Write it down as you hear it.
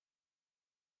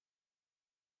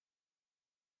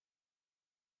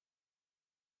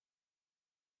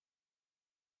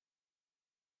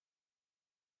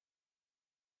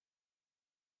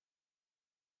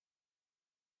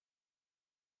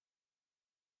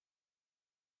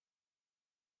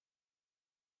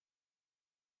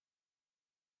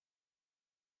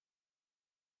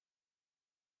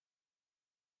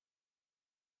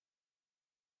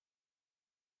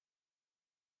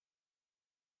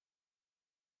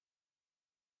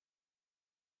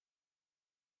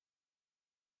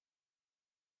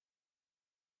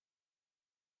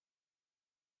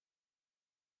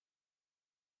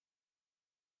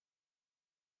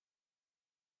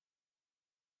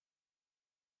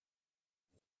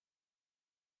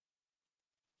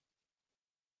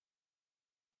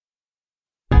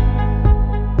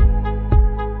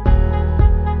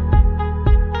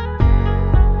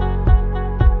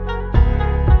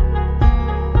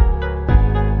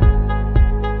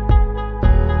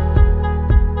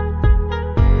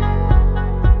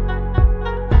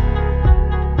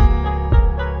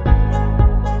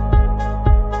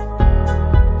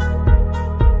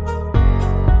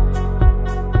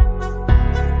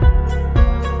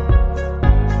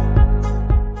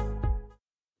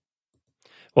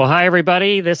Well, hi,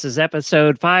 everybody. This is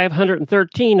episode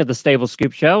 513 of the Stable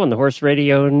Scoop Show on the Horse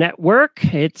Radio Network.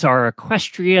 It's our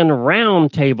Equestrian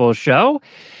Roundtable show.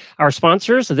 Our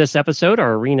sponsors of this episode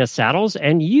are Arena Saddles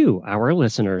and you, our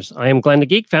listeners. I am Glenn the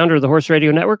Geek, founder of the Horse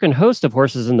Radio Network and host of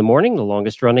Horses in the Morning, the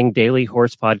longest-running daily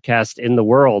horse podcast in the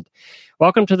world.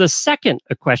 Welcome to the second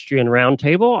Equestrian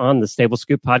Roundtable on the Stable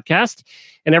Scoop podcast.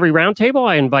 In every roundtable,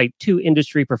 I invite two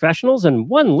industry professionals and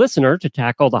one listener to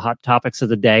tackle the hot topics of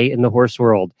the day in the horse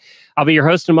world. I'll be your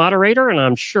host and moderator, and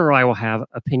I'm sure I will have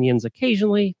opinions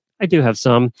occasionally. I do have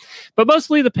some, but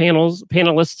mostly the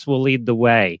panelists will lead the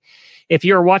way. If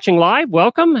you're watching live,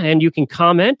 welcome, and you can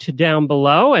comment down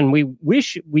below, and we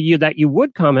wish that you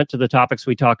would comment to the topics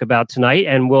we talk about tonight,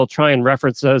 and we'll try and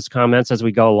reference those comments as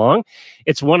we go along.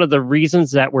 It's one of the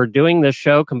reasons that we're doing this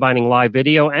show, combining live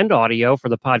video and audio for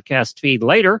the podcast feed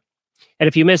later. And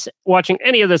if you miss watching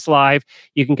any of this live,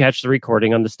 you can catch the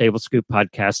recording on the Stable Scoop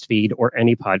podcast feed or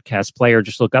any podcast player.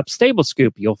 Just look up Stable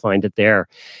Scoop. You'll find it there.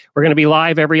 We're going to be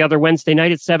live every other Wednesday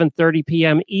night at 7:30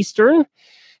 p.m. Eastern.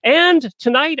 And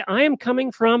tonight, I am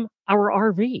coming from our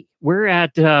RV. We're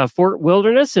at Fort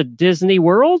Wilderness at Disney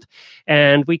World,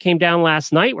 and we came down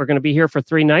last night. We're going to be here for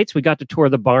 3 nights. We got to tour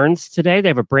the barns today. They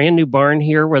have a brand new barn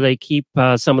here where they keep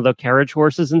some of the carriage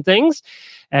horses and things.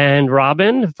 And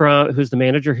Robin, who's the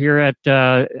manager here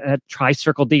at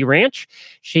Tri-Circle D Ranch,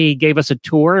 she gave us a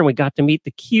tour, and we got to meet the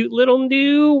cute little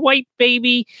new white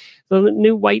baby, the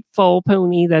new white foal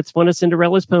pony. That's one of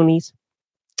Cinderella's ponies.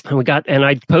 And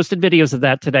I posted videos of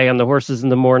that today on the Horses in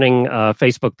the Morning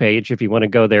Facebook page. If you want to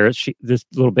go there, this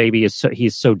little baby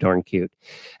he's so darn cute,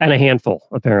 and a handful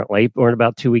apparently, born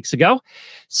about 2 weeks ago.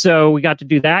 So we got to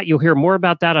do that. You'll hear more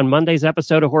about that on Monday's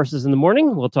episode of Horses in the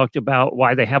Morning. We'll talk about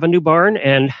why they have a new barn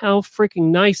and how freaking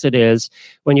nice it is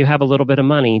when you have a little bit of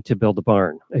money to build a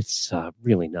barn. It's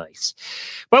really nice.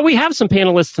 But we have some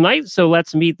panelists tonight, so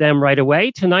let's meet them right away.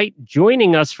 Tonight,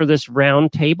 joining us for this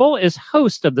round table is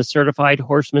host of the Certified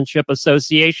Horsemanship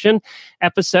Association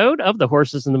episode of the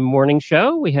Horses in the Morning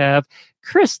show. We have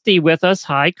Christy with us.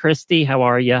 Hi, Christy. How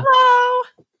are you?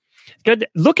 Hello. Good.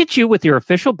 Look at you with your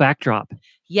official backdrop.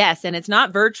 Yes, and it's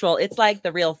not virtual. It's like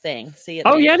the real thing. See it?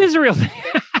 Oh, yeah, it is a real thing.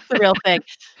 It's the real thing.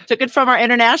 Took it from our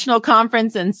international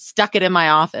conference and stuck it in my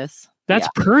office. That's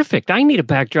perfect. I need a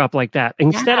backdrop like that.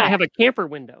 Instead, I have a camper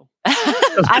window.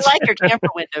 I like your camper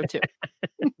window, too.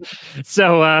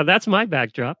 So that's my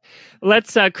backdrop.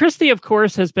 Christy, of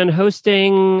course, has been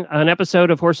hosting an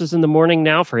episode of Horses in the Morning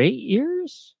now for 8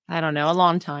 years. I don't know, a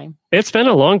long time. It's been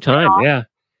a long time, yeah.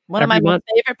 One of my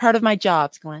favorite part of my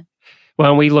jobs, Glenn.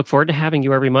 Well, we look forward to having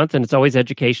you every month, and it's always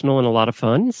educational and a lot of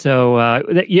fun. So,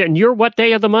 and you're what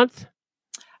day of the month?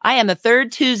 I am the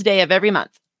third Tuesday of every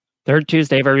month. Third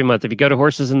Tuesday of every month. If you go to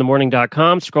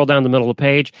horsesinthemorning.com, scroll down the middle of the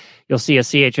page, you'll see a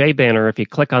CHA banner. If you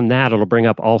click on that, it'll bring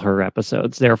up all her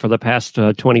episodes there for the past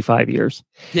 25 years.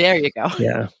 There you go.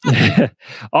 Yeah.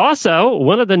 Also,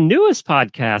 one of the newest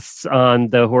podcasts on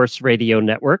the Horse Radio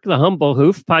Network, the Humble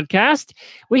Hoof podcast.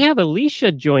 We have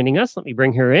Alicia joining us. Let me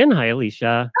bring her in. Hi,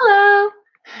 Alicia. Hello.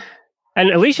 And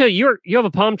Alicia, you have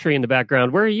a palm tree in the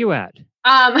background. Where are you at?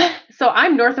 So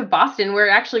I'm north of Boston, where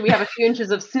actually we have a few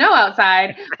inches of snow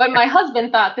outside, but my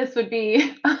husband thought this would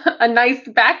be a nice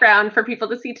background for people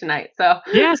to see tonight. So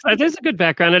yes, it is a good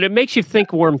background, and it makes you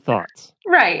think warm thoughts.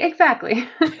 Right, exactly.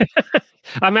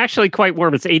 I'm actually quite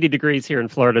warm. It's 80 degrees here in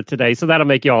Florida today, so that'll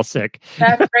make you all sick.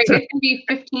 That's great. It can be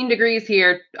 15 degrees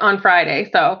here on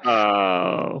Friday. So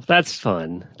oh, that's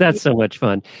fun. That's so much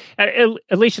fun.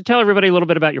 Alicia, tell everybody a little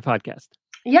bit about your podcast.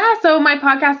 Yeah, so my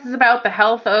podcast is about the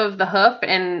health of the hoof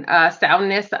and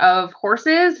soundness of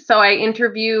horses. So I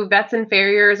interview vets and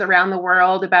farriers around the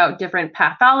world about different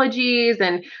pathologies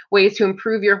and ways to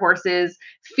improve your horse's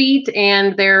feet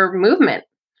and their movement.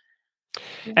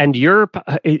 And your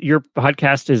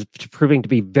podcast is proving to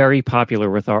be very popular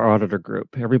with our auditor group.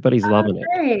 Everybody's loving it.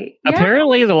 Great. Yeah.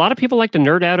 Apparently, a lot of people like to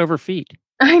nerd out over feet.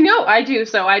 I know, I do,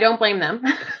 so I don't blame them.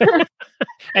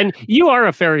 And you are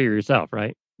a farrier yourself,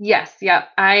 right? Yes. Yeah.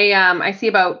 I see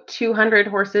about 200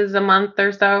 horses a month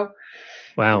or so.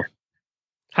 Wow.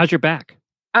 How's your back?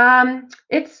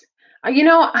 It's,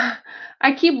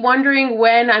 I keep wondering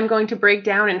when I'm going to break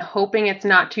down and hoping it's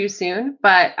not too soon,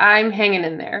 but I'm hanging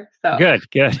in there. So good.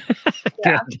 Yeah.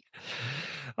 Good.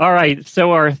 All right.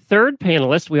 So our third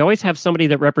panelist, we always have somebody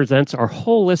that represents our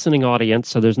whole listening audience,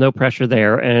 so there's no pressure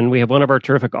there. And we have one of our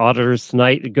terrific auditors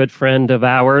tonight, a good friend of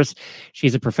ours.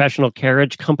 She's a professional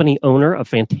carriage company owner of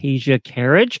Fantasia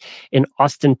Carriage in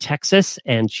Austin, Texas.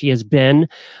 And she has been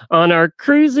on our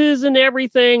cruises and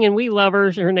everything, and we love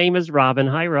her. Her name is Robin.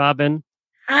 Hi, Robin.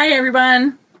 Hi,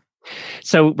 everyone.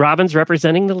 So Robin's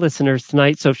representing the listeners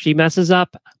tonight. So if she messes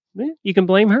up, you can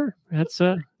blame her. That's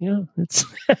it's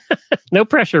no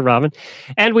pressure, Robin.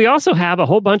 And we also have a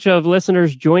whole bunch of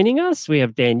listeners joining us. We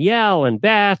have Danielle and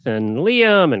Beth and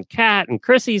Liam and Kat and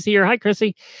Chrissy's here. Hi,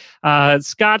 Chrissy.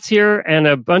 Scott's here, and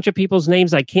a bunch of people's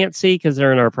names I can't see because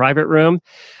they're in our private room.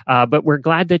 But we're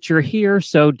glad that you're here.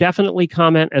 So definitely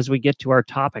comment as we get to our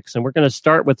topics. And we're going to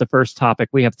start with the first topic.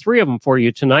 We have 3 of them for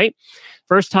you tonight.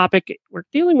 First topic, we're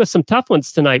dealing with some tough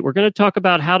ones tonight. We're going to talk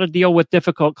about how to deal with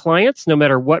difficult clients, no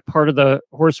matter what part of the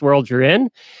horse world you're in,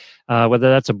 whether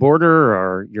that's a boarder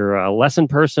or you're a lesson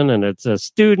person and it's a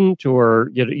student, or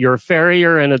you're a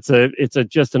farrier and it's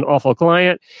just an awful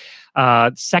client.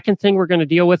 Second thing we're going to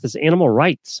deal with is animal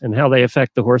rights and how they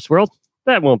affect the horse world.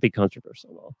 That won't be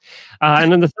controversial at all.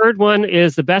 And then the third one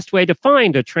is the best way to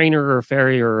find a trainer or a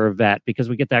farrier or a vet, because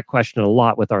we get that question a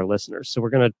lot with our listeners. So we're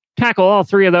going to tackle all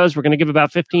 3 of those. We're going to give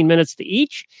about 15 minutes to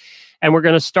each. And we're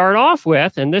going to start off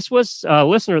with, and this was a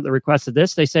listener that requested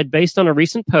this. They said, based on a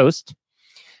recent post,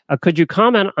 could you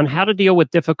comment on how to deal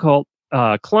with difficult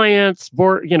clients,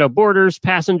 boarders,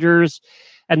 passengers,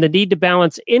 and the need to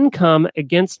balance income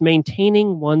against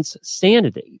maintaining one's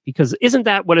sanity? Because isn't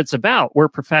that what it's about? We're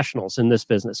professionals in this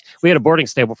business. We had a boarding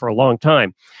stable for a long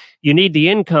time. You need the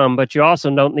income, but you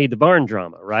also don't need the barn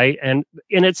drama, right? And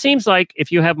it seems like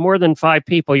if you have more than 5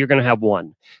 people, you're going to have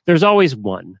one. There's always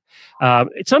one.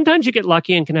 Sometimes you get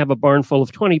lucky and can have a barn full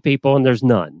of 20 people and there's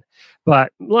none.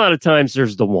 But a lot of times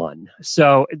there's the one.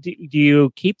 So do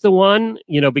you keep the one,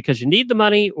 because you need the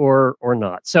money or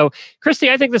not? So, Christy,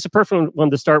 I think this is a perfect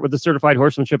one to start with the Certified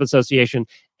Horsemanship Association.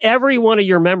 Every one of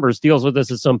your members deals with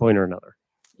this at some point or another.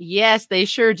 Yes, they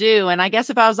sure do. And I guess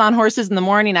if I was on Horses in the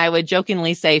Morning, I would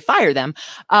jokingly say, fire them.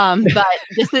 But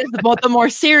this is the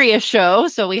more serious show.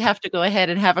 So we have to go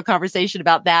ahead and have a conversation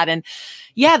about that. And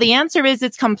yeah, the answer is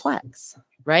it's complex.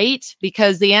 Right?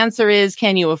 Because the answer is,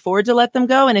 can you afford to let them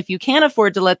go? And if you can't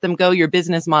afford to let them go, your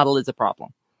business model is a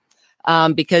problem.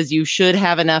 Because you should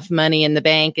have enough money in the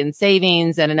bank and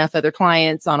savings and enough other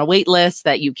clients on a wait list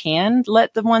that you can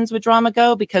let the ones with drama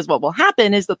go. Because what will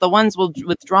happen is that the ones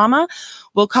with drama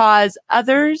will cause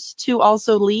others to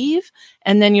also leave.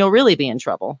 And then you'll really be in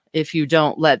trouble if you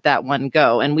don't let that one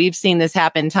go. And we've seen this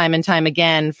happen time and time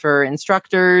again for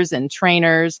instructors and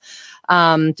trainers,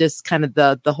 just kind of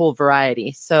the whole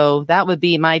variety. So that would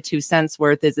be my 2 cents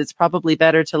worth, is it's probably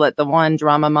better to let the one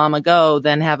drama mama go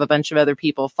than have a bunch of other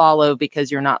people follow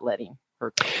because you're not letting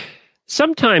her go.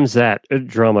 Sometimes that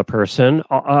drama person,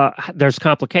 there's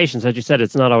complications. As you said,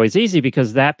 it's not always easy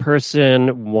because that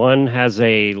person, one, has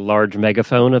a large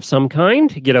megaphone of some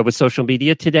kind. With social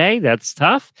media today, that's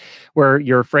tough, where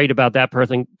you're afraid about that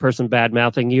person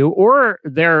bad-mouthing you, or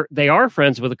they are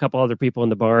friends with a couple other people in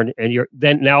the barn, and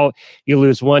now you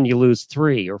lose one, you lose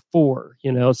 3 or 4,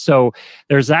 So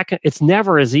there's that. It's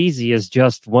never as easy as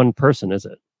just one person, is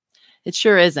it? It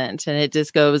sure isn't. And it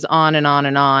just goes on and on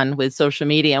and on with social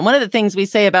media. And one of the things we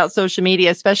say about social media,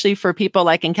 especially for people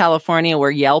like in California where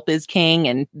Yelp is king,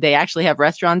 and they actually have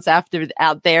restaurants out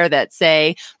there that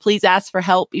say, please ask for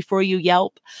help before you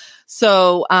Yelp.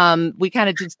 So we kind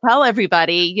of just tell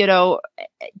everybody,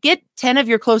 get 10 of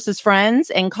your closest friends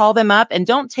and call them up, and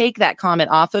don't take that comment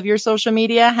off of your social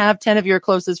media. Have 10 of your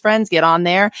closest friends get on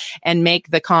there and make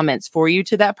the comments for you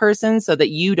to that person so that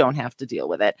you don't have to deal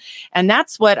with it. And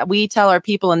that's what we tell our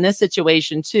people in this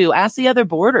situation too. Ask the other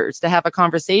boarders to have a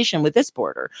conversation with this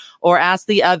boarder, or ask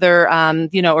the other,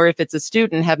 or if it's a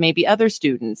student, have maybe other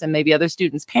students and maybe other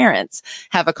students' parents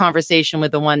have a conversation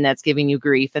with the one that's giving you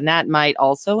grief. And that might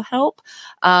also help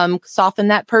soften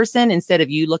that person instead of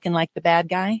you looking like the bad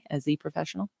guy as the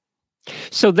professional.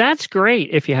 So that's great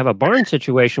if you have a barn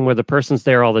situation where the person's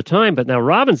there all the time. But now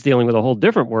Robin's dealing with a whole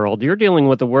different world. You're dealing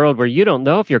with a world where you don't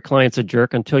know if your client's a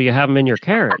jerk until you have them in your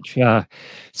carriage.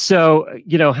 So,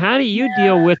 how do you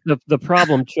deal with the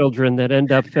problem children that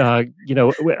end up,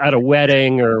 at a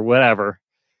wedding or whatever?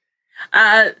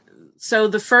 So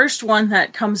the first one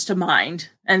that comes to mind,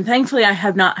 and thankfully I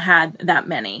have not had that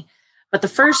many, but the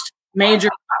first major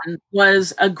one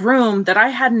was a groom that I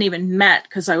hadn't even met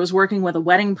because I was working with a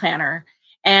wedding planner.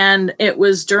 And it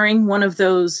was during one of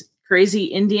those crazy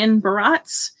Indian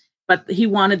barats, but he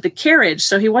wanted the carriage.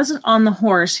 So he wasn't on the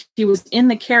horse. He was in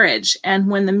the carriage. And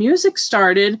when the music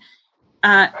started,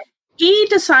 he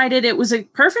decided it was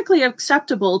perfectly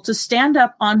acceptable to stand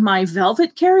up on my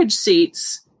velvet carriage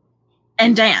seats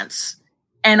and dance.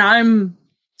 And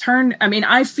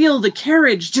I feel the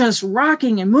carriage just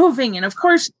rocking and moving. And of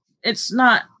course, it's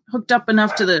not hooked up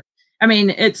enough to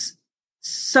it's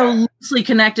so loosely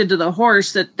connected to the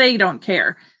horse that they don't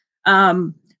care.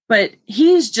 But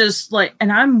he's just like,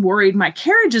 and I'm worried my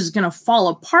carriage is going to fall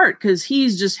apart because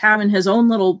he's just having his own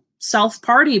little self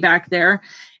party back there.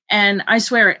 And I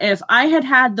swear, if I had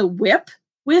had the whip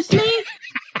with me,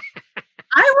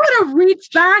 I would have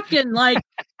reached back and like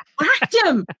whacked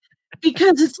him,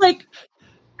 because it's like,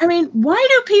 I mean, why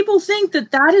do people think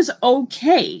that that is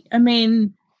okay? I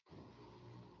mean,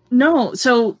 no.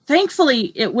 So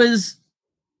thankfully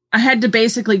I had to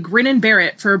basically grin and bear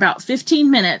it for about 15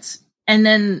 minutes. And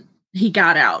then he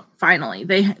got out finally.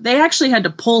 They actually had to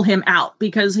pull him out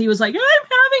because he was like, I'm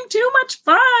having too much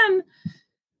fun.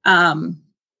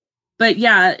 But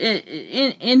yeah,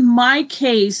 in my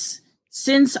case,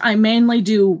 since I mainly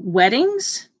do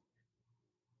weddings,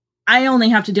 I only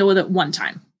have to deal with it one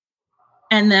time.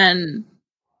 And then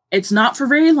it's not for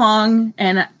very long.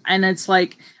 And it's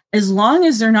like, as long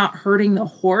as they're not hurting the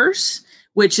horse,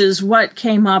 which is what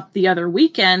came up the other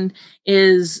weekend,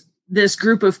 is this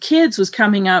group of kids was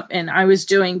coming up and I was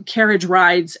doing carriage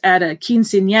rides at a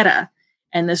quinceañera.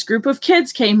 And this group of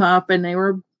kids came up and they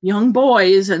were young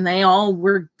boys and they all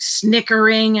were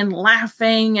snickering and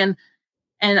laughing. And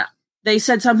they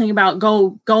said something about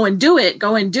go and do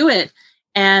it.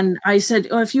 And I said,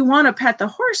 oh, if you want to pet the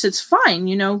horse, it's fine.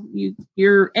 You know,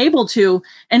 you're able to.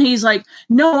 And he's like,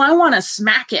 no, I want to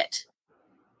smack it.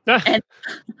 And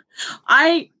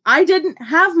I didn't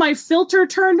have my filter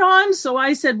turned on. So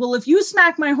I said, well, if you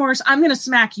smack my horse, I'm going to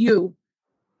smack you.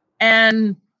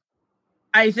 And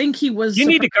I think he was. You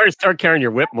need to start carrying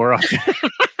your whip more often.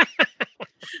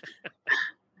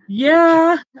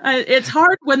 Yeah, it's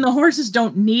hard when the horses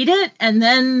don't need it. And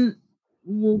then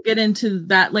we'll get into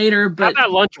that later. But how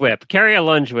about lunge whip? Carry a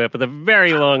lunge whip with a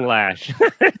very long lash.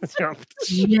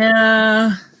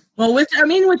 Yeah. Well, with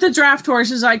the draft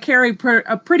horses, I carry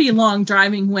a pretty long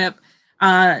driving whip,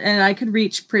 and I could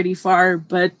reach pretty far.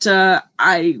 But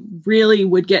I really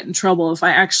would get in trouble if I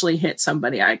actually hit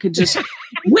somebody. I could just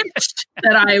wish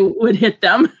that I would hit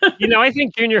them. You know, I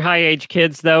think junior high age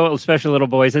kids, though, especially little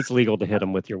boys, it's legal to hit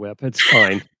them with your whip. It's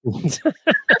fine.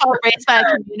 Oh, raised by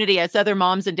a community, as other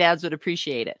moms and dads would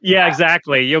appreciate it. Yeah,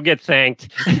 exactly. You'll get thanked.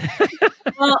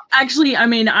 Well, actually, I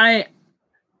mean, I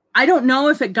don't know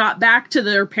if it got back to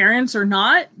their parents or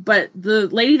not, but the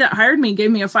lady that hired me gave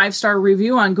me a 5-star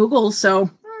review on Google. So,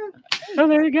 oh,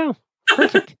 there you go.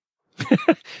 Perfect.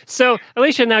 So,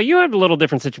 Alicia, now you have a little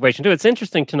different situation too. It's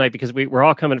interesting tonight because we're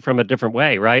all coming from a different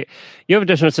way, right? You have a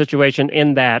different situation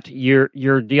in that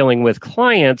you're dealing with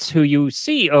clients who you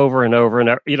see over and over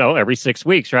and every 6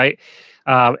 weeks, right?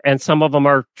 And some of them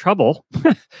are trouble.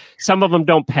 Some of them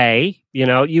don't pay. You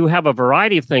know, you have a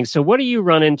variety of things. So what do you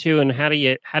run into and how do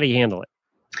you handle it?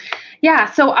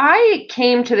 Yeah. So I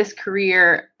came to this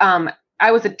career.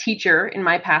 I was a teacher in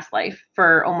my past life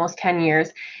for almost 10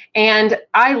 years. And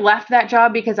I left that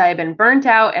job because I had been burnt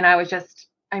out and I was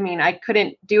I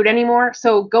couldn't do it anymore.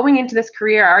 So going into this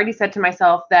career, I already said to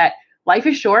myself that life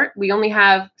is short. We only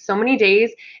have so many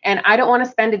days, and I don't want to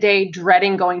spend a day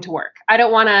dreading going to work. I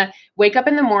don't want to wake up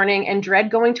in the morning and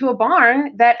dread going to a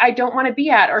barn that I don't want to be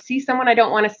at, or see someone I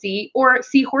don't want to see, or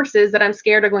see horses that I'm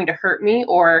scared are going to hurt me,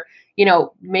 or,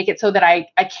 make it so that I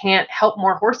can't help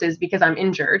more horses because I'm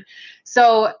injured.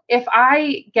 So if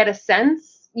I get a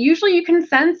sense, usually you can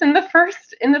sense in the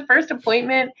first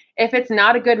appointment, if it's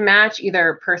not a good match,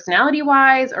 either personality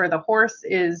wise or the horse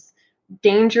is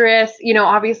dangerous.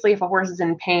 Obviously if a horse is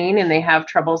in pain and they have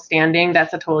trouble standing,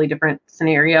 that's a totally different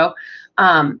scenario.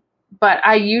 But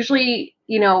I usually,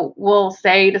 will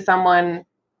say to someone,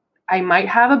 I might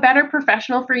have a better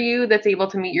professional for you that's able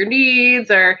to meet your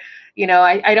needs, or,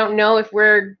 I don't know if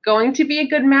we're going to be a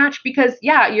good match because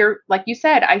you're, like you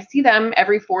said, I see them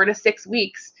every 4 to 6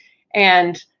 weeks.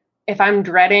 And if I'm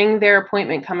dreading their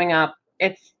appointment coming up,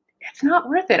 it's not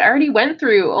worth it. I already went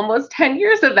through almost 10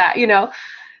 years of that,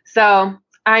 So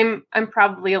I'm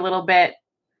probably a little bit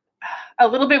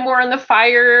more on the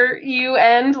fire you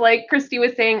end, like Christy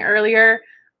was saying earlier.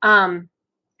 And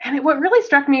what really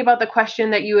struck me about the question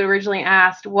that you originally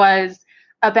asked was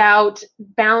about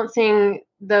balancing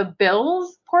the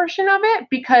bills portion of it,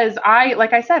 because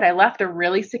like I said, I left a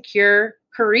really secure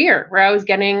career where I was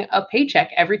getting a paycheck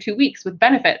every 2 weeks with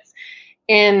benefits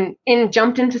and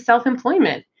jumped into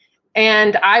self-employment.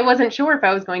 And I wasn't sure if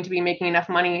I was going to be making enough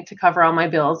money to cover all my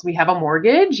bills. We have a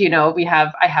mortgage, I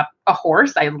have a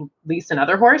horse, I lease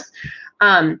another horse.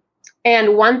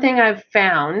 And one thing I've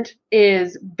found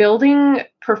is building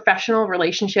professional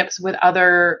relationships with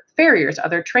other farriers,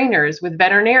 other trainers, with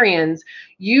veterinarians.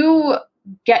 You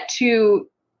get to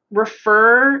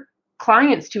refer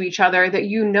clients to each other that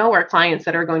are clients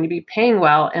that are going to be paying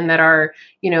well and that are,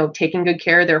 taking good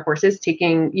care of their horses,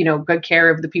 taking, good care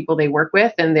of the people they work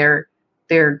with, and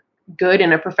they're good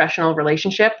in a professional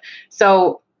relationship.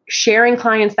 So sharing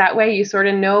clients that way, you sort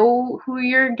of know who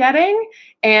you're getting,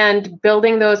 and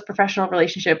building those professional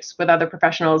relationships with other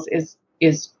professionals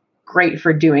is great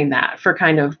for doing that, for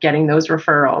kind of getting those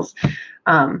referrals.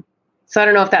 So I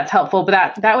don't know if that's helpful,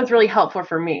 but that was really helpful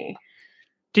for me.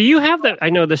 Do you have that? I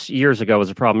know this years ago was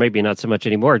a problem, maybe not so much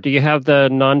anymore. Do you have the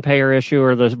non-payer issue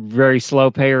or the very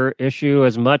slow payer issue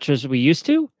as much as we used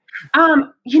to?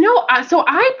 So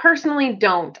I personally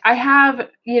don't. I have,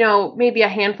 maybe a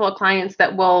handful of clients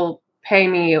that will pay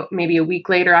me maybe a week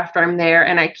later after I'm there,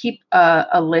 and I keep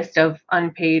a list of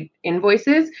unpaid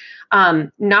invoices.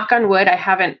 Knock on wood, I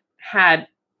haven't had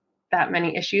that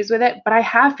many issues with it, but I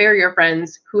have farrier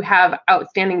friends who have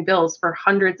outstanding bills for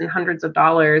hundreds and hundreds of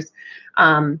dollars,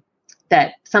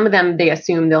 that some of them, they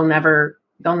assume they'll never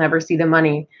see the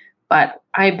money, but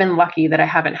I've been lucky that I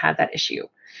haven't had that issue.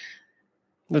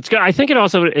 That's good. I think it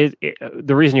also,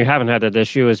 the reason you haven't had that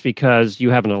issue is because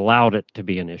you haven't allowed it to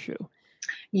be an issue.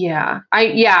 Yeah.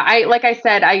 Like I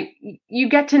said, you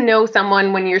get to know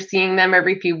someone when you're seeing them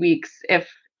every few weeks. If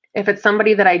it's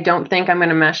somebody that I don't think I'm going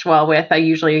to mesh well with, I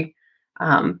usually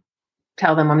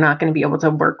tell them I'm not going to be able to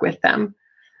work with them.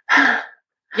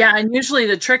 Yeah. And usually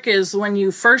the trick is when you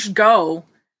first go,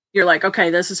 you're like, okay,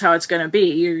 this is how it's going to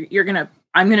be.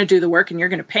 I'm going to do the work and you're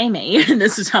going to pay me. And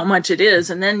this is how much it is.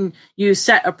 And then you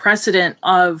set a precedent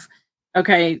of,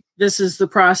 okay, this is the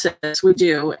process we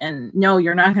do. And no,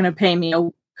 you're not going to pay me a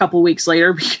couple weeks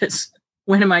later, because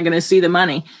when am I going to see the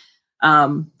money?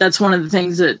 That's one of the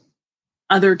things that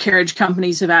other carriage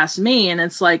companies have asked me. And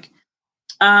it's like,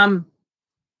 I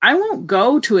won't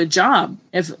go to a job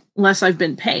unless I've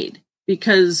been paid,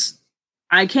 because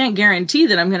I can't guarantee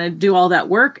that I'm going to do all that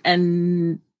work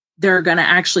and they're going to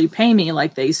actually pay me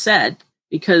like they said,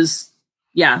 because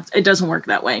it doesn't work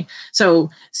that way.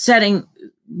 So setting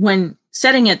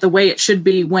it the way it should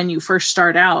be when you first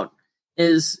start out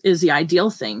is the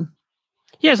ideal thing.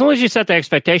 Yeah, as long as you set the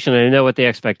expectation and you know what the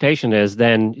expectation is,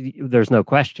 then there's no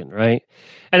question, right?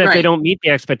 And if they don't meet the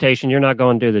expectation, you're not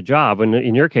going to do the job. And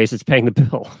in your case, it's paying the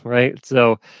bill, right?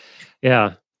 So,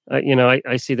 yeah,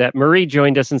 I see that. Marie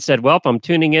joined us and said, "Well, I'm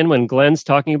tuning in when Glenn's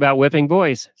talking about whipping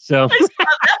boys." So,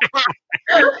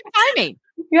 timing.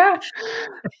 Yeah.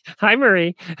 Hi,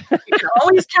 Marie. You can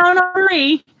always count on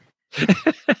Marie.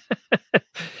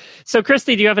 So,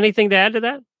 Christy, do you have anything to add to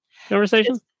that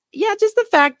conversation? Just the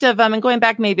fact of, and going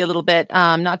back maybe a little bit,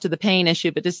 not to the pain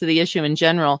issue, but just to the issue in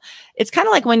general. It's kind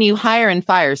of like when you hire and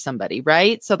fire somebody,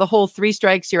 right? So the whole 3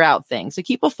 strikes, you're out thing. So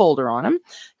keep a folder on them.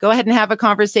 Go ahead and have a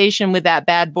conversation with that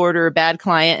bad boarder or bad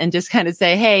client and just kind of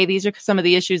say, hey, these are some of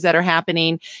the issues that are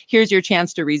happening. Here's your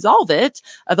chance to resolve it.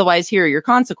 Otherwise, here are your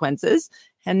consequences.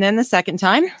 And then the second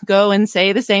time, go and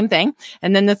say the same thing.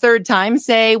 And then the third time,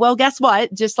 say, well, guess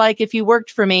what? Just like if you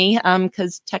worked for me,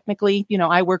 because technically,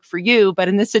 I work for you, but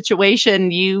in this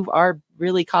situation, you are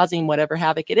really causing whatever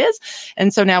havoc it is.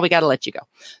 And so now we got to let you go.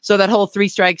 So that whole 3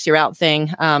 strikes, you're out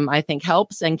thing, I think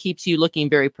helps and keeps you looking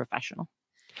very professional.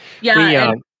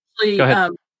 Yeah. Go ahead.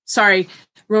 Sorry,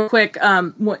 real quick.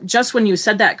 Just when you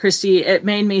said that, Christy, it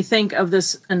made me think of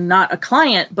this, and not a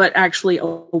client, but actually a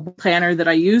planner that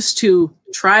I used to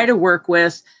try to work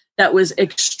with that was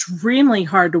extremely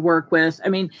hard to work with. I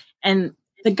mean, and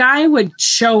the guy would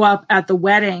show up at the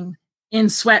wedding in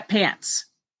sweatpants.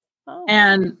 Oh.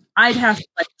 And I'd have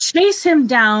to chase him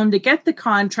down to get the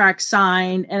contract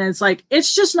signed. And it's like,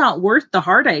 it's just not worth the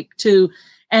heartache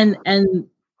and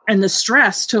the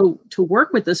stress to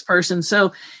work with this person.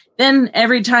 So then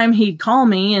every time he'd call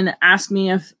me and ask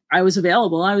me if I was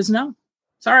available, I was no,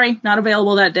 sorry, not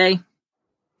available that day.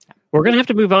 We're going to have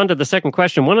to move on to the second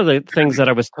question. One of the things that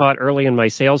I was taught early in my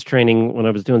sales training when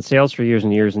I was doing sales for years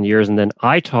and years and years, and then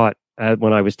I taught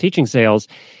when I was teaching sales,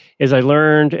 is I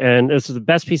learned, and this is the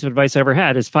best piece of advice I ever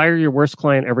had, is fire your worst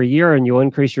client every year and you'll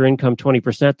increase your income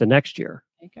 20% the next year.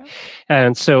 Okay.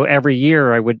 And so every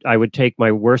year I would take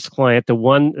my worst client, the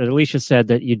one that Alicia said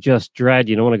that you just dread,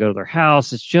 you don't want to go to their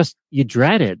house. It's just, you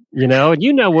dread it, and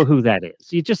you know who that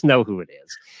is. You just know who it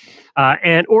is.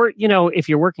 If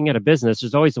you're working at a business,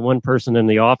 there's always the one person in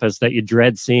the office that you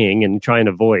dread seeing and try and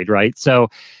avoid, right? So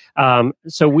if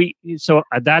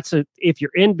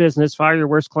you're in business, fire your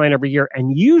worst client every year.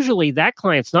 And usually that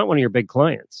client's not one of your big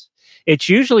clients. It's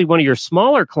usually one of your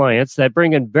smaller clients that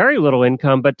bring in very little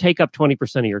income, but take up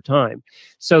 20% of your time.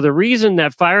 So the reason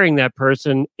that firing that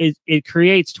person is it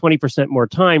creates 20% more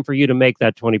time for you to make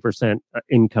that 20%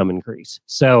 income increase.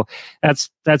 So that's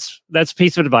a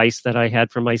piece of advice that I had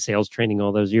from my sales training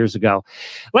all those years ago.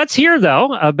 Let's hear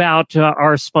though about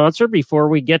our sponsor before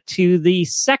we get to the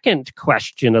second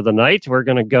question of the night. We're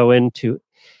going to go into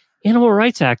animal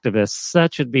rights activists.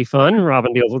 That should be fun.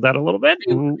 Robin deals with that a little bit,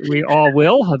 and we all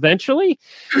will eventually.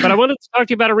 But I wanted to talk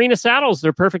to you about Arena saddles.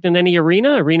 They're perfect in any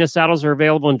arena. Arena saddles are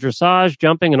available in dressage,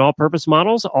 jumping, and all-purpose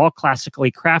models, all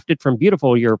classically crafted from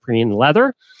beautiful European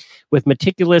leather. With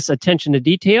meticulous attention to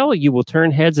detail, you will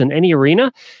turn heads in any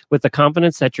arena with the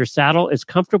confidence that your saddle is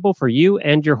comfortable for you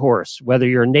and your horse. Whether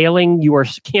you're nailing your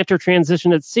canter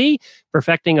transition at sea,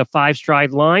 perfecting a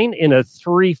 5-stride line in a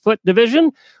 3-foot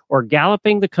division, or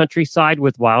galloping the countryside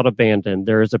with wild abandon,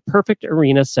 there is a perfect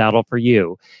Arena saddle for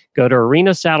you. Go to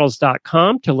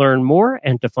arenasaddles.com to learn more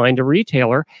and to find a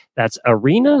retailer. That's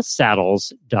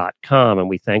arenasaddles.com. And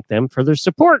we thank them for their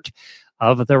support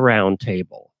of the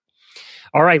Roundtable.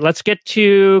 All right, let's get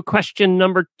to question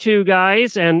number 2,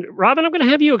 guys. And Robin, I'm going to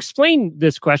have you explain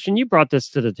this question. You brought this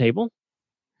to the table.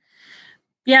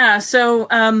 Yeah, so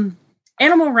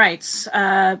animal rights.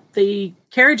 The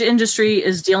carriage industry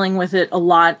is dealing with it a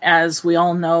lot, as we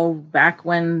all know, back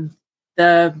when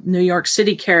the New York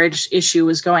City carriage issue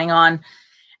was going on.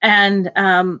 And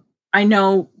I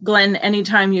know, Glenn,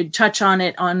 anytime you'd touch on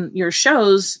it on your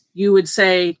shows, you would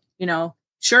say,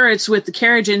 sure, it's with the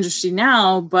carriage industry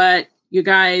now, but you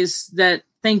guys that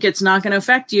think it's not going to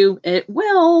affect you, it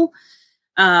will.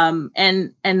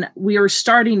 And we are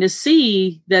starting to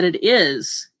see that it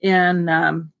is.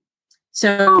 And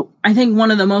so I think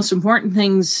one of the most important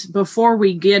things before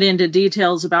we get into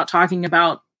details about talking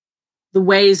about the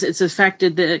ways it's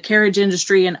affected the carriage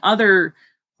industry and other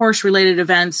horse-related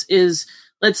events is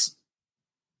let's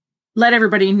let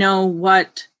everybody know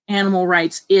what animal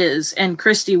rights is. And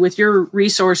Christy, with your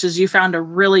resources, you found a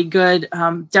really good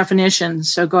definition.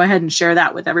 So go ahead and share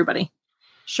that with everybody.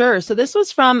 Sure. So this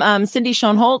was from Cindy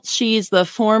Schoenholtz. She's the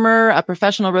former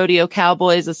Professional Rodeo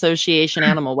Cowboys Association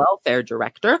Animal Welfare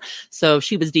Director. So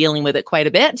she was dealing with it quite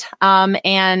a bit.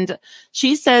 And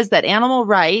she says that animal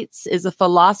rights is a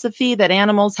philosophy that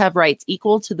animals have rights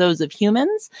equal to those of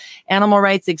humans. Animal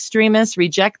rights extremists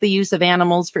reject the use of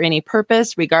animals for any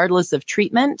purpose, regardless of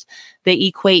treatment. They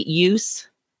equate use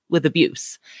with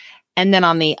abuse. And then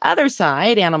on the other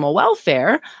side, animal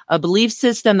welfare, a belief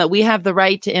system that we have the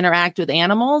right to interact with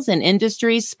animals in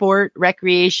industry, sport,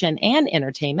 recreation, and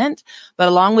entertainment. But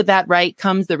along with that right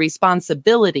comes the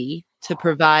responsibility to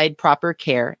provide proper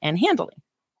care and handling.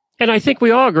 And I think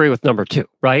we all agree with number 2,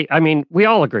 right? I mean, we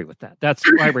all agree with that. That's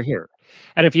why we're here.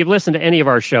 And if you've listened to any of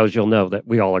our shows, you'll know that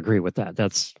we all agree with that.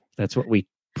 That's what we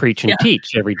preach and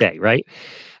teach every day, right?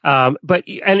 But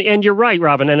you're right,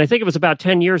 Robin. And I think it was about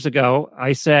 10 years ago,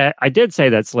 I did say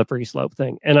that slippery slope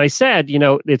thing. And I said,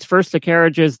 it's first the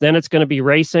carriages, then it's going to be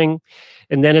racing,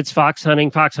 and then it's fox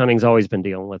hunting. Fox hunting's always been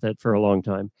dealing with it for a long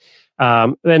time.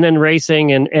 And then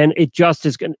racing, and it just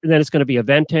is going. Then it's going to be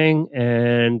eventing,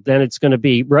 and then it's going to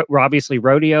be obviously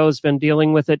rodeo has been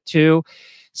dealing with it too.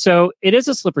 So it is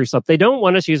a slippery slope. They don't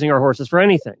want us using our horses for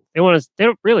anything. They want us. They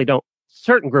don't.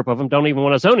 Certain group of them don't even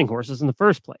want us owning horses in the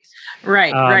first place.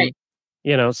 Right, right.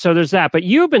 So there's that. But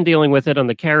you've been dealing with it on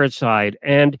the carriage side.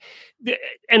 And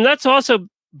let's also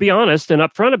be honest and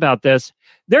upfront about this.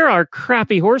 There are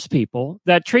crappy horse people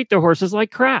that treat their horses like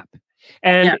crap.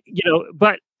 And,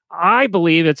 but I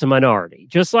believe it's a minority.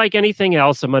 Just like anything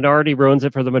else, a minority ruins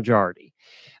it for the majority.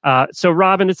 So,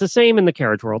 Robin, it's the same in the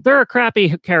carriage world. There are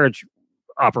crappy carriage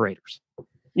operators,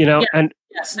 and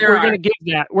yes, we're going to give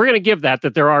that. We're going to give that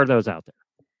there are those out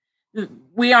there.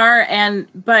 We are,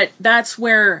 but that's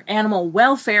where animal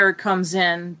welfare comes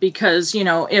in because,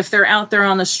 if they're out there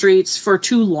on the streets for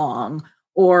too long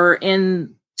or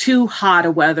in too hot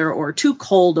a weather or too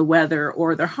cold a weather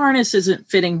or their harness isn't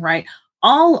fitting right,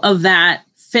 all of that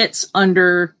fits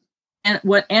under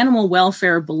what animal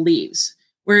welfare believes.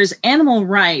 Whereas animal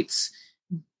rights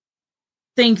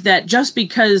think that just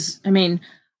because,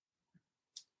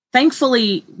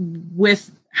 thankfully, with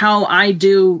how I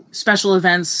do special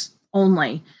events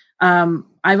only,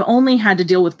 I've only had to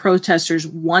deal with protesters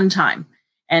one time.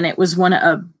 And it was when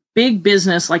a big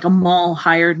business like a mall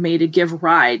hired me to give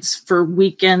rides for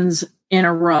weekends in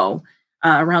a row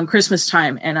around Christmas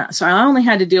time. And so I only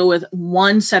had to deal with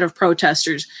one set of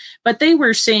protesters. But they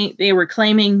were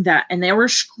claiming that, and they were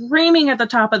screaming at the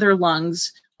top of their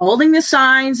lungs, holding the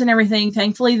signs and everything.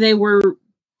 Thankfully, they were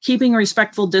keeping a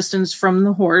respectful distance from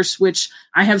the horse, which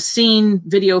I have seen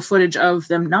video footage of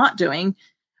them not doing.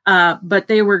 But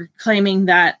they were claiming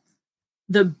that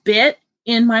the bit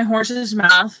in my horse's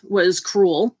mouth was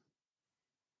cruel.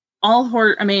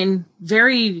 There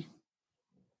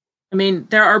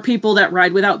are people that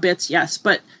ride without bits, yes,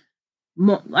 but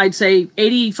I'd say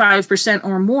 85%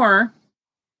 or more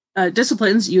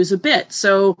disciplines use a bit.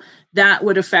 So that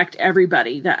would affect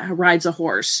everybody that rides a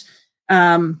horse.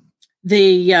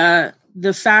 The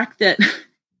fact that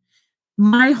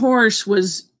my horse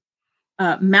was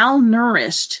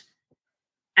malnourished.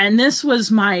 And this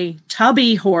was my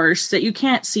tubby horse that you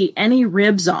can't see any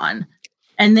ribs on.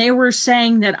 And they were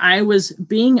saying that I was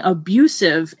being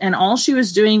abusive, and all she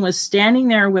was doing was standing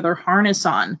there with her harness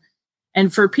on.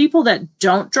 And for people that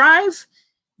don't drive,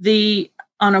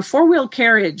 on a four-wheel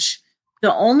carriage,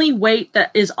 the only weight that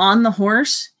is on the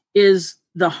horse is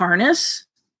the harness,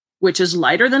 which is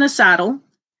lighter than a saddle,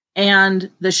 and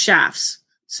the shafts.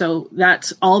 So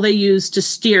that's all they use to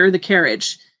steer the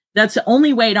carriage. That's the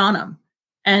only weight on them.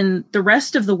 And the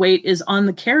rest of the weight is on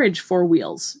the carriage four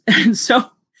wheels. And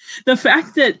so the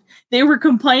fact that they were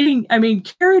complaining, I mean,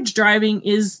 carriage driving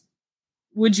is,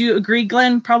 would you agree,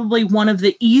 Glenn, probably one of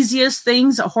the easiest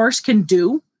things a horse can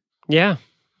do? Yeah.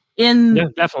 Yeah,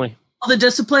 definitely. All the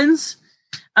disciplines.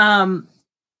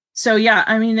 So yeah,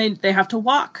 I mean, they have to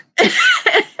walk. They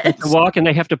have to walk, and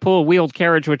they have to pull a wheeled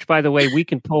carriage, which, by the way, we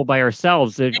can pull by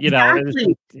ourselves.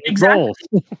 Exactly. It rolls.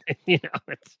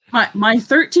 My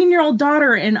 13-year-old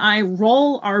daughter and I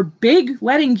roll our big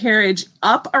wedding carriage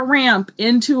up a ramp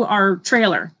into our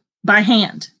trailer by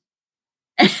hand.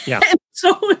 Yeah. And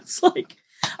so it's like,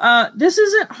 this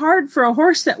isn't hard for a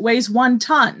horse that weighs 1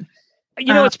 ton.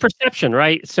 It's perception,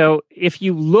 right? So if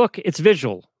you look, it's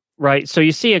visual. Right. So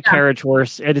you see a carriage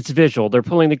horse and it's visual. They're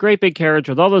pulling the great big carriage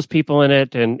with all those people in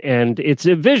it, and it's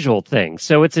a visual thing.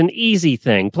 So it's an easy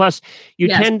thing. Plus,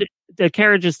 the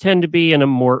carriages tend to be in a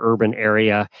more urban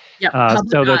area, so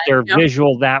that they're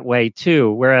visual that way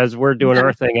too. Whereas we're doing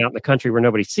our thing out in the country where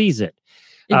nobody sees it.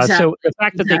 So the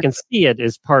fact that they can see it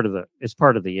is part of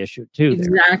the issue too.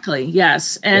 Exactly.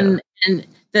 Yes. And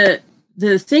the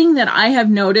thing that I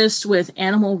have noticed with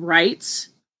animal rights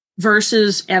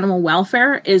versus animal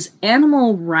welfare is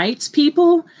animal rights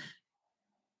people,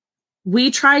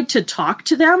 we tried to talk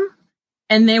to them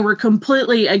and they were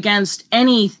completely against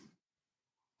any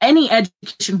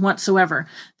education whatsoever.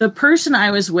 The person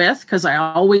I was with, because I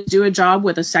always do a job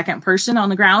with a second person on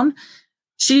the ground,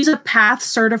 she's a PATH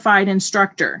certified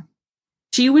instructor.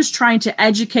 She was trying to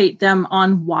educate them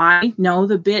on why, no,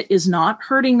 the bit is not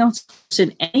hurting those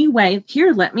in any way.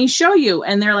 Here, let me show you.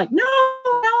 And they're like, no.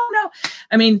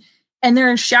 I mean, and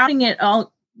they're shouting it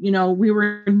all, we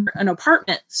were in an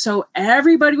apartment. So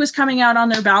everybody was coming out on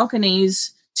their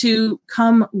balconies to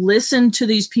come listen to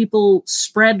these people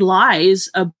spread lies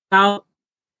about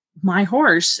my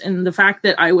horse and the fact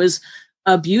that I was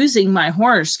abusing my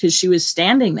horse because she was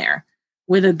standing there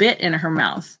with a bit in her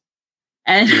mouth.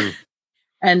 And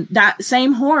and that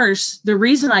same horse, the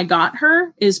reason I got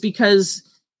her is because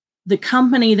the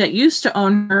company that used to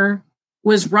own her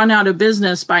was run out of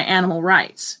business by animal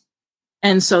rights.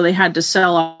 And so they had to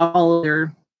sell all of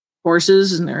their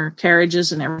horses and their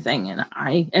carriages and everything. And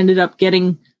I ended up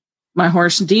getting my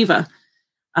horse Diva.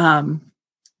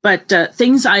 But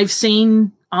things I've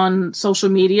seen on social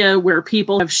media where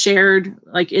people have shared,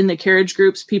 like in the carriage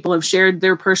groups, people have shared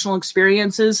their personal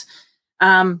experiences.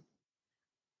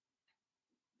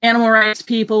 Animal rights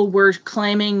people were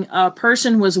claiming a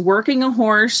person was working a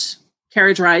horse,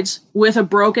 carriage rides, with a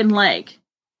broken leg.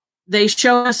 They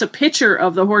showed us a picture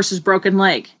of the horse's broken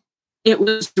leg. It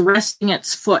was resting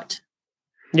its foot.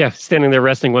 Yeah, standing there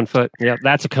resting one foot. Yeah,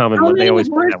 that's a common one. They always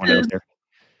put that one out there.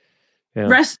 Yeah.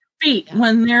 Rest feet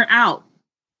when they're out,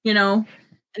 And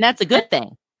that's a good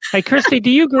thing. Hey, Christy,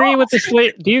 do you agree with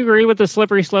the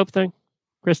slippery slope thing,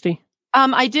 Christy?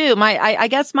 I do. I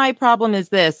guess my problem is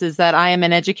that I am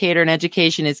an educator and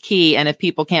education is key. And if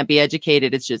people can't be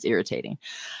educated, it's just irritating.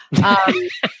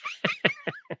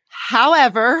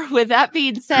 However, with that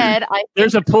being said,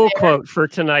 there's a pull quote for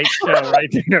tonight's show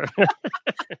right there.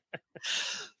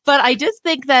 But I just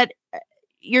think that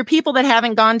your people that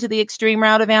haven't gone to the extreme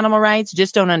route of animal rights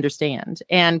just don't understand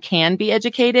and can be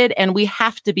educated. And we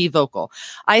have to be vocal.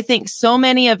 I think so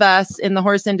many of us in the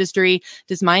horse industry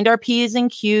just mind our P's and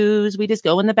Q's. We just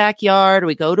go in the backyard,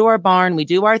 we go to our barn, we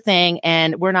do our thing,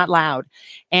 and we're not loud.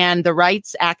 And the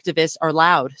rights activists are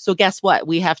loud. So guess what?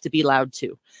 We have to be loud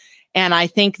too. And I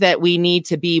think that we need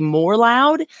to be more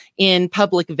loud in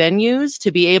public venues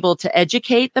to be able to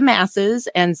educate the masses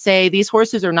and say these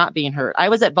horses are not being hurt. I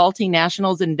was at Vaulting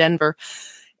Nationals in Denver,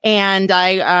 and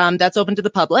that's open to the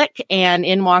public, and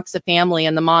in walks a family,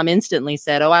 and the mom instantly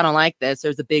said, "Oh, I don't like this.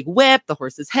 There's a big whip. The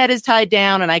horse's head is tied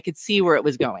down," and I could see where it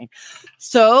was going.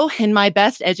 So in my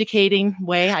best educating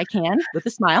way I can, with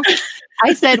a smile,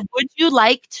 I said, "Would you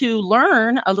like to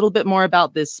learn a little bit more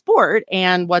about this sport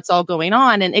and what's all going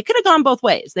on?" And it could have gone both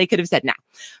ways. They could have said, "No,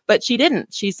 But she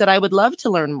didn't. She said, I would love to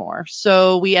learn more.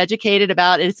 So we educated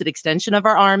about it's an extension of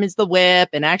our arm is the whip.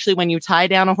 And actually, when you tie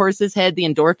down a horse's head, the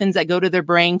endorphins that go to their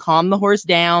brain calm the horse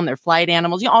down. They're flight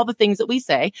animals, all the things that we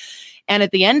say. And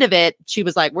at the end of it, she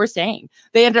was like, we're staying.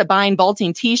 They ended up buying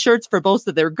vaulting t-shirts for both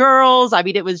of their girls. I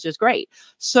mean, it was just great.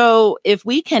 So if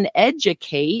we can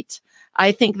educate,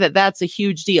 I think that that's a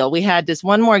huge deal. We had just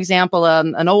one more example.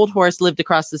 An old horse lived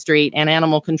across the street and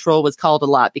animal control was called a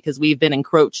lot because we've been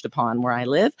encroached upon where I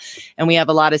live. And we have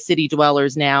a lot of city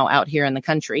dwellers now out here in the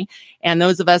country. And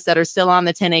those of us that are still on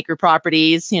the 10-acre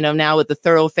properties, now with the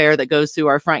thoroughfare that goes through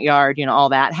our front yard, all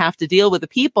that, have to deal with the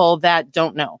people that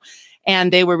don't know.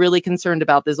 And they were really concerned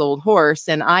about this old horse.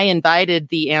 And I invited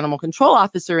the animal control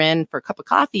officer in for a cup of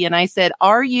coffee. And I said,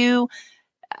 are you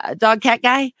a dog cat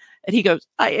guy? And he goes,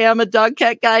 I am a dog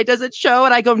cat guy. Does it show?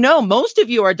 And I go, no, most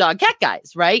of you are dog cat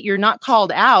guys, right? You're not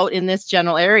called out in this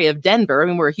general area of Denver. I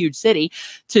mean, we're a huge city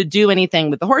to do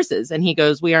anything with the horses. And he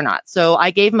goes, we are not. So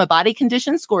I gave him a body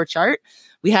condition score chart.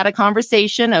 We had a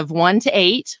conversation of 1 to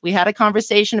 8. We had a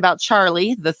conversation about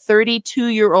Charlie, the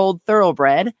 32-year-old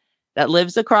thoroughbred that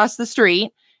lives across the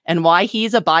street, and why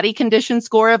he's a body condition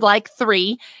score of like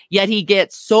 3, yet he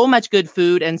gets so much good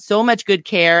food and so much good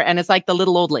care. And it's like the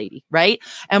little old lady, right?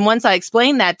 And once I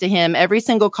explained that to him, every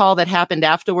single call that happened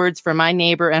afterwards for my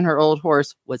neighbor and her old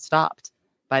horse was stopped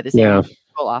by this animal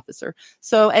control officer.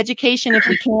 So education, if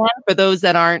we can, for those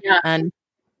that aren't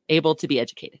able to be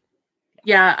educated.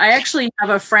 Yeah, I actually have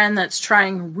a friend that's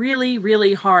trying really,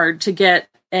 really hard to get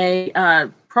a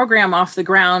program off the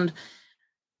ground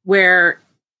where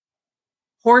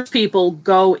horse people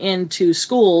go into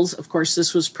schools. Of course,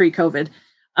 this was pre-COVID,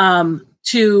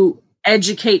 to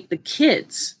educate the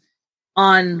kids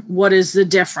on what is the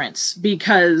difference.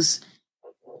 Because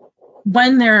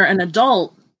when they're an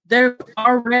adult, they're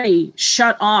already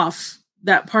shut off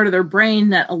that part of their brain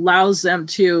that allows them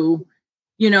to,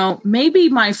 maybe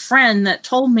my friend that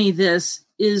told me this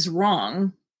is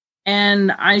wrong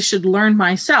and I should learn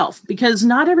myself, because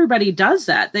not everybody does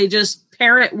that. They just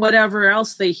parrot whatever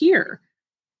else they hear.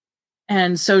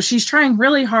 And so she's trying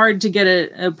really hard to get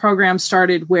a program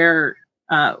started where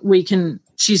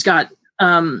she's got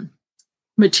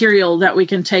material that we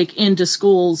can take into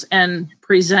schools and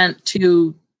present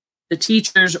to the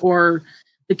teachers or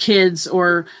the kids,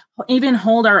 or even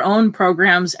hold our own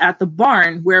programs at the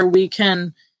barn where we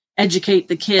can educate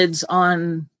the kids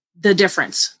on the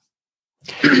difference.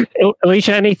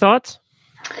 Alicia, any thoughts?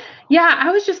 Yeah,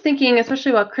 I was just thinking,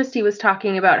 especially while Christy was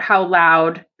talking about how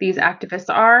loud these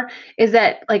activists are, is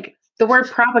that like the word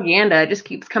propaganda just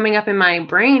keeps coming up in my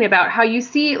brain about how you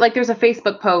see, like there's a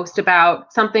Facebook post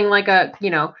about something like a,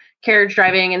 carriage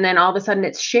driving, and then all of a sudden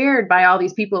it's shared by all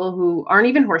these people who aren't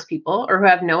even horse people or who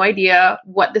have no idea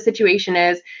what the situation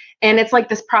is. And it's like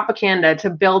this propaganda to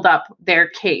build up their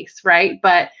case, right?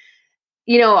 But,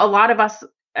 a lot of us,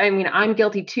 I mean, I'm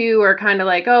guilty too, or kind of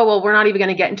like, oh, well, we're not even going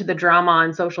to get into the drama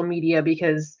on social media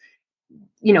because,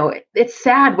 it's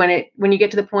sad when you get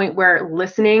to the point where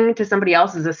listening to somebody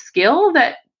else is a skill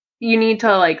that you need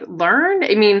to like learn.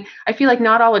 I mean, I feel like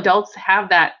not all adults have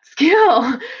that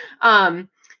skill.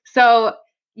 So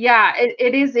yeah,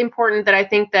 it is important that I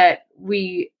think that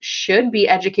we should be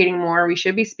educating more. We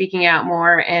should be speaking out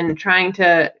more and trying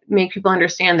to make people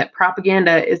understand that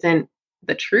propaganda isn't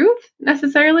the truth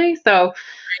necessarily. So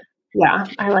yeah,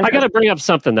 I got to bring up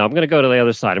something though. I'm going to go to the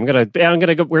other side. I'm going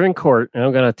to go, we're in court and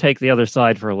I'm going to take the other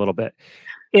side for a little bit.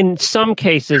 In some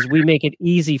cases, we make it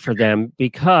easy for them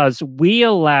because we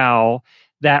allow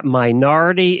that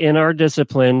minority in our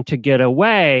discipline to get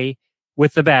away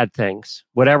with the bad things,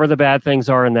 whatever the bad things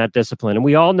are in that discipline. And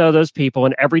we all know those people,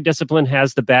 and every discipline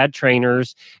has the bad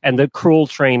trainers and the cruel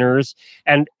trainers,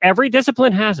 and every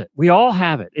discipline has it. We all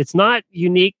have it. It's not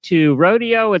unique to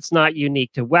rodeo. It's not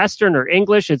unique to Western or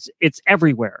English. It's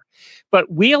everywhere. But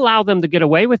we allow them to get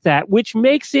away with that, which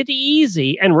makes it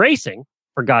easy. And racing,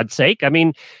 for God's sake. I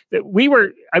mean,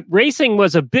 racing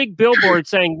was a big billboard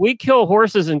saying we kill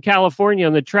horses in California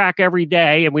on the track every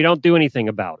day and we don't do anything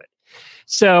about it.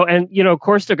 So, and, of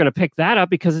course, they're going to pick that up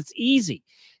because it's easy.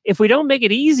 If we don't make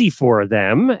it easy for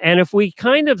them, and if we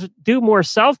kind of do more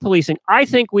self-policing, I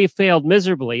think we've failed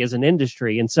miserably as an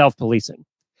industry in self-policing.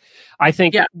 I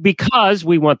think because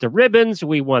we want the ribbons,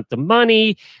 we want the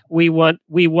money, we want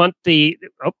the,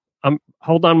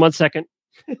 hold on one second.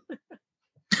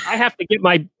 I have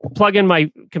to plug in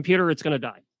my computer. It's going to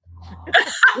die.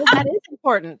 Well, that is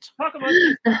important.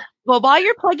 Well, while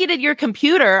you're plugging in your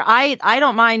computer, I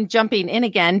don't mind jumping in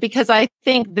again because I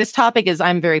think this topic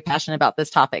I'm very passionate about this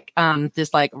topic,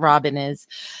 just like Robin is.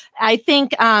 I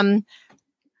think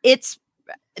it's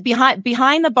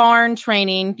behind the barn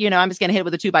training, I'm just going to hit it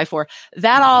with a 2x4.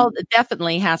 That all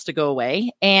definitely has to go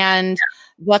away. And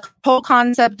the whole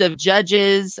concept of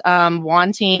judges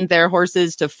wanting their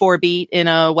horses to 4-beat in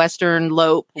a Western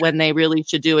lope when they really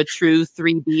should do a true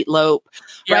 3-beat lope,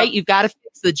 right? You've got to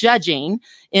fix the judging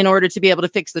in order to be able to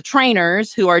fix the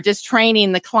trainers who are just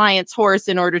training the client's horse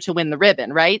in order to win the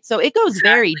ribbon, right? So it goes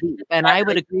very deep, and I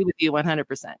would agree with you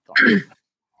 100%.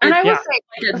 And I will say,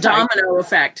 like a domino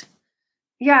effect.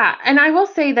 Yeah. And I will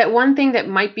say that one thing that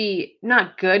might be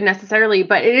not good necessarily,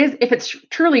 but it is, if it's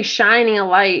truly shining a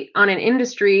light on an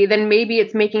industry, then maybe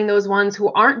it's making those ones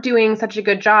who aren't doing such a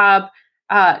good job,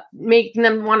 making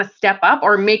them want to step up,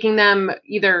 or making them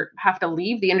either have to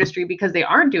leave the industry because they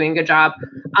aren't doing a good job.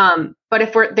 But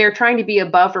if they're trying to be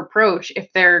above reproach,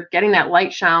 if they're getting that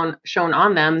light shown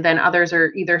on them, then others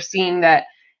are either seeing that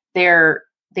they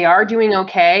are doing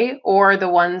okay, or the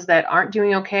ones that aren't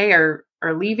doing okay are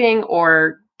leaving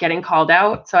or getting called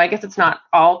out. So I guess it's not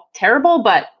all terrible,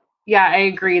 but yeah, I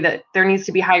agree that there needs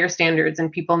to be higher standards,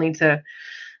 and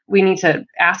we need to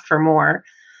ask for more.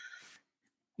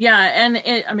 Yeah. And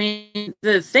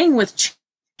the thing with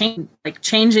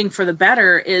changing for the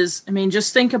better is,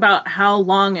 just think about how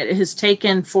long it has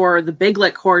taken for the big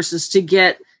lick horses to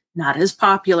get not as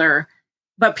popular,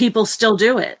 but people still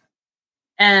do it.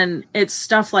 And it's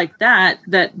stuff like that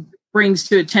brings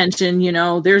to attention,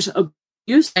 there's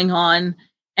abuse going on,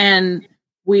 and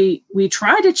we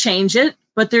try to change it,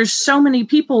 but there's so many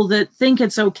people that think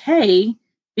it's okay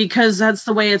because that's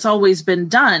the way it's always been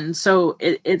done. So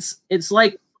it's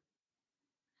like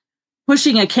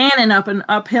pushing a cannon up an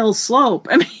uphill slope.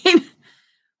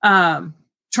 Trying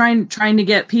to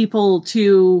get people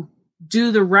to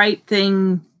do the right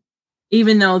thing,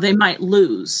 even though they might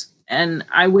lose. And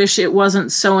I wish it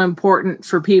wasn't so important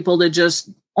for people to just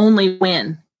only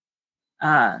win.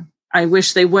 I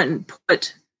wish they wouldn't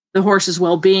put the horse's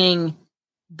well-being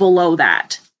below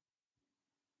that.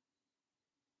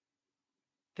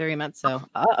 Very much so.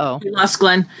 Uh-oh. We lost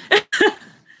Glenn.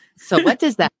 So what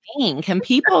does that mean? Can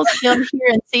people still hear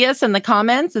and see us in the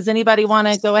comments? Does anybody want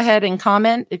to go ahead and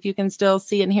comment if you can still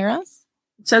see and hear us?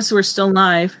 It says we're still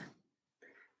live.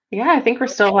 Yeah, I think we're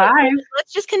still live.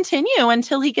 Let's just continue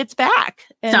until he gets back.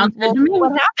 And Sounds good to me.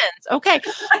 What happens? Okay.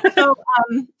 So,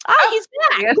 he's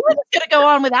back. We were just going to go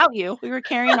on without you. We were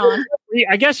carrying on.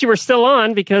 I guess you were still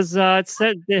on because it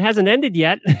said it hasn't ended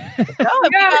yet. We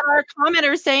got our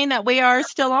commenters saying that we are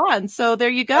still on. So there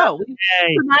you go.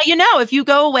 Okay. So now if you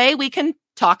go away, we can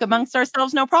talk amongst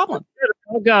ourselves. No problem.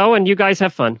 I'll go and you guys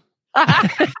have fun.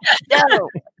 No,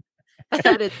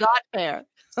 that is not fair.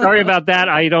 Sorry about that.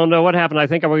 I don't know what happened. I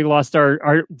think we lost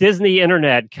our Disney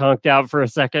internet conked out for a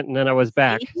second, and then I was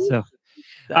back. So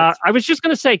I was just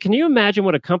going to say, can you imagine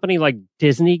what a company like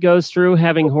Disney goes through,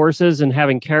 having horses and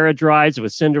having carriage rides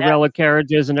with Cinderella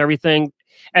carriages and everything?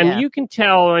 And you can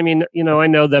tell, I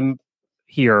know them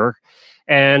here,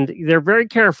 and they're very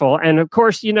careful. And of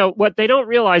course, what they don't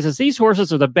realize is these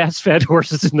horses are the best fed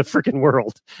horses in the freaking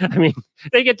world.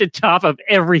 They get to top of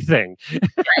everything.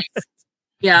 Right.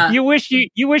 Yeah, you wish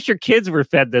your kids were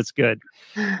fed this good.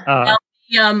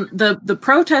 The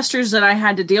protesters that I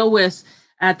had to deal with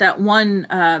at that one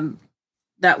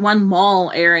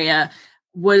mall area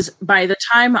was, by the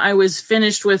time I was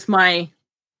finished with my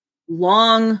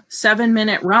long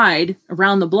 7-minute ride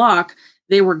around the block,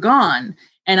 they were gone.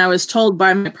 And I was told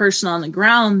by my person on the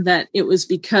ground that it was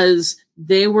because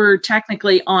they were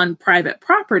technically on private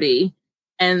property,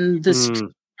 and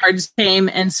the guards came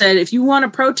and said, if you want to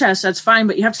protest, that's fine,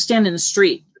 but you have to stand in the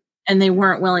street. And they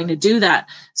weren't willing to do that.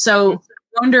 So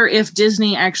I wonder if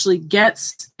Disney actually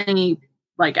gets any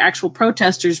actual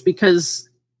protesters, because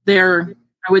I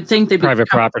would think they'd be private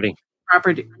property.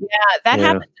 Yeah, that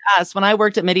happened to us when I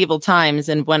worked at Medieval Times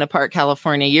in Buena Park,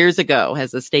 California years ago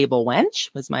as a stable wench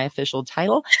was my official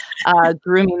title,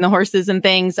 grooming the horses and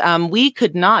things. We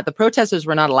could not, the protesters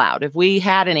were not allowed. If we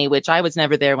had any, which I was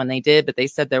never there when they did, but they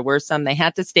said there were some, they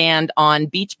had to stand on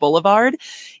Beach Boulevard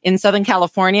in Southern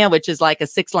California, which is like a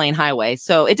 6-lane highway.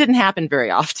 So it didn't happen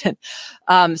very often.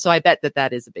 So I bet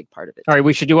that is a big part of it. All right,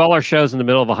 we should do all our shows in the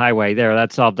middle of a highway there.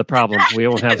 That solved the problem. We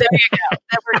won't have... There you go.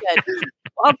 We're good.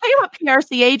 I'll tell you what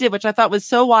PRCA did, which I thought was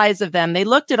so wise of them. They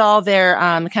looked at all their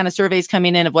kind of surveys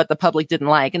coming in of what the public didn't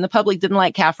like. And the public didn't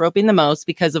like calf roping the most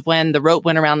because of when the rope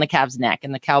went around the calf's neck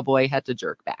and the cowboy had to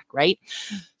jerk back, right?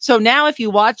 So now if you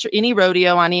watch any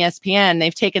rodeo on ESPN,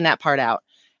 they've taken that part out.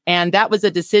 And that was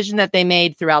a decision that they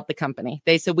made throughout the company.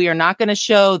 They said, we are not going to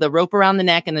show the rope around the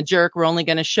neck and the jerk. We're only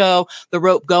going to show the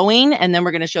rope going. And then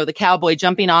we're going to show the cowboy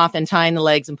jumping off and tying the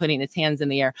legs and putting his hands in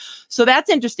the air. So that's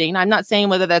interesting. I'm not saying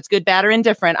whether that's good, bad, or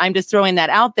indifferent. I'm just throwing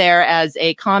that out there as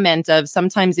a comment of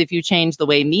sometimes if you change the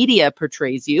way media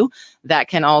portrays you, that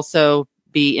can also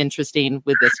be interesting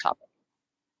with this topic.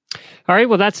 All right.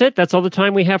 Well, that's it. That's all the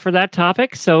time we have for that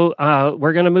topic. So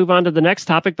we're going to move on to the next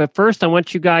topic. But first, I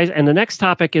want you guys, and the next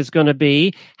topic is going to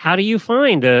be, how do you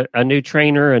find a new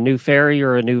trainer, a new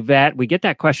farrier, a new vet? We get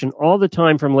that question all the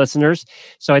time from listeners.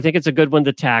 So I think it's a good one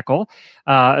to tackle.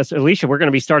 So Alicia, we're going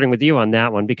to be starting with you on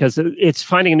that one because it's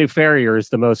finding a new farrier is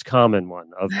the most common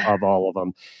one of all of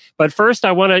them. But first,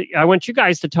 I want you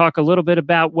guys to talk a little bit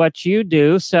about what you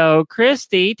do. So,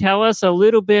 Christy, tell us a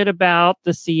little bit about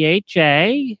the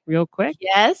CHA real quick.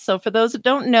 Yes. So for those that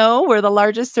don't know, we're the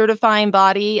largest certifying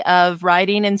body of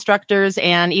riding instructors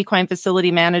and equine facility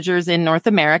managers in North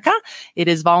America. It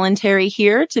is voluntary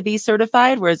here to be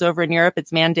certified, whereas over in Europe,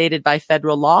 it's mandated by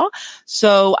federal law.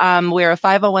 So we're a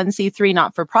 501c3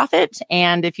 not-for-profit.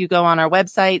 And if you go on our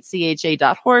website,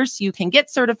 cha.horse, you can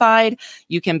get certified.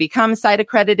 You can become site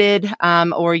accredited.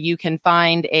 Or you can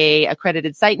find a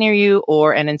accredited site near you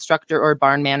or an instructor or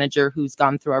barn manager who's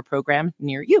gone through our program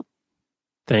near you.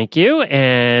 Thank you.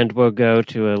 And we'll go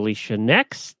to Alicia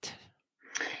next.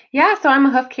 Yeah, so I'm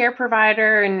a hoof care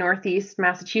provider in Northeast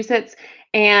Massachusetts.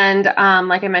 And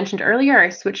like I mentioned earlier, I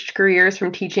switched careers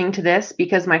from teaching to this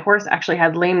because my horse actually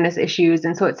had lameness issues.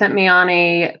 And so it sent me on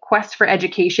a quest for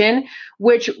education,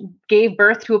 which gave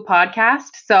birth to a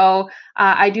podcast. So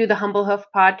I do the Humble Hoof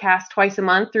podcast twice a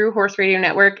month through Horse Radio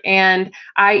Network. And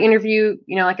I interview,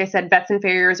 like I said, vets and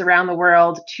farriers around the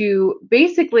world to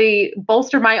basically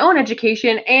bolster my own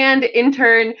education and in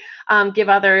turn give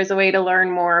others a way to learn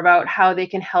more about how they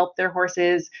can help their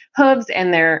horses' hooves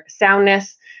and their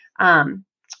soundness.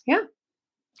 Yeah.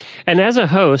 And as a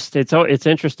host, it's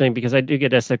interesting because I do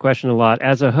get asked that question a lot.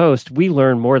 As a host, we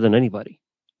learn more than anybody.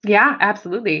 Yeah,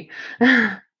 absolutely.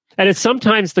 And it's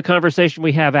sometimes the conversation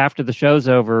we have after the show's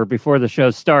over, before the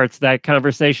show starts, that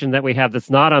conversation that we have that's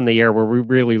not on the air where we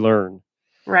really learn.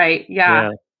 Right.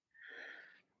 Yeah.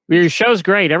 Your show's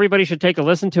great. Everybody should take a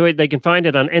listen to it. They can find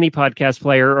it on any podcast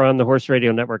player or on the Horse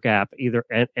Radio Network app, either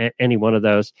any one of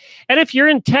those. And if you're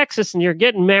in Texas and you're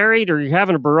getting married or you're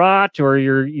having a barat or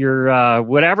you're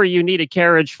whatever you need a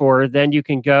carriage for, then you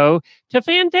can go to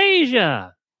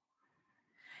Fantasia.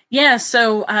 Yeah.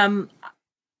 So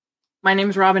my name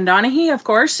is Robin Donahue, of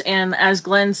course. And as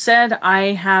Glenn said,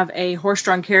 I have a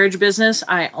horse-drawn carriage business.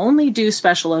 I only do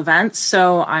special events.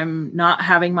 So I'm not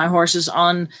having my horses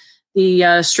on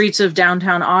the streets of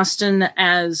downtown Austin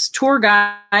as tour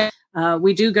guide.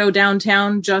 We do go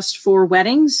downtown just for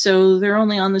weddings. So they're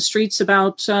only on the streets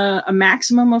about a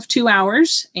maximum of 2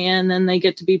 hours. And then they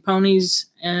get to be ponies,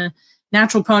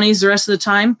 natural ponies the rest of the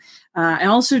time. I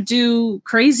also do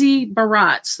crazy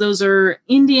barats. Those are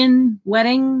Indian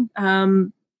wedding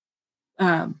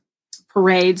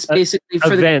parades, basically.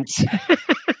 For events.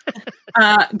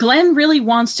 Glenn really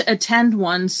wants to attend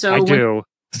one. So I do.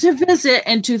 To visit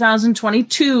in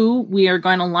 2022, we are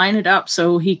going to line it up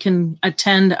so he can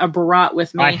attend a barat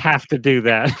with me. I have to do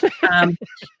that.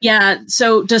 Yeah.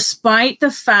 So despite the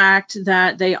fact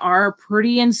that they are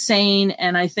pretty insane,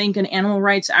 and I think an animal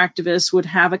rights activist would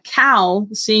have a cow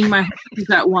seeing my horses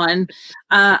at one,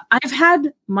 I've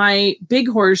had my big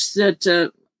horse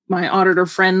that my auditor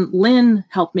friend Lynn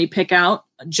helped me pick out,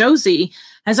 Josie,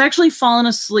 has actually fallen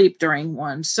asleep during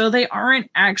one. So they aren't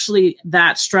actually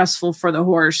that stressful for the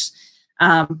horse.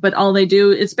 But all they do,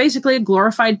 it's basically a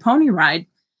glorified pony ride.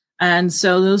 And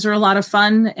so those are a lot of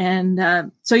fun.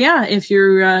 And so, yeah, if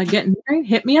you're getting married,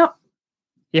 hit me up.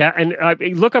 Yeah, and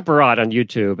look up Barat on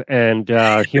YouTube, and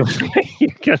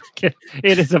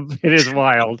it is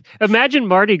wild. Imagine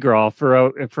Mardi Gras for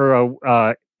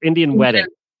a Indian wedding.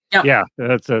 Yep. Yeah,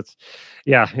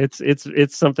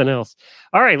 it's something else.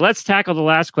 All right, let's tackle the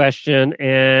last question.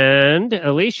 And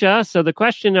Alicia, so the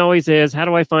question always is, how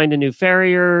do I find a new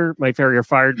farrier? My farrier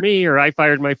fired me, or I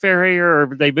fired my farrier,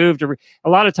 or they moved. A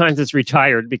lot of times it's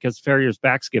retired because farriers'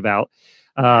 backs give out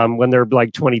when they're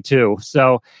like 22.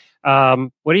 So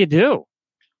what do you do?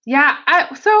 Yeah,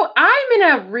 so I'm in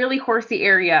a really horsey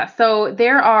area. So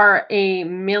there are a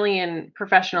million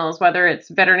professionals, whether it's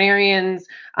veterinarians,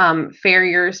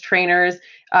 farriers, trainers,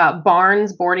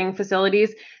 barns, boarding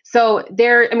facilities. So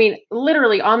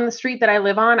literally on the street that I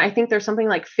live on, I think there's something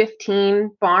like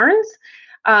 15 barns.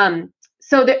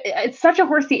 So it's such a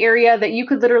horsey area that you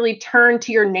could literally turn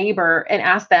to your neighbor and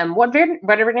ask them, what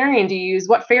veterinarian do you use?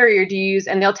 What farrier do you use?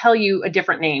 And they'll tell you a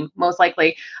different name, most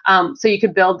likely. So you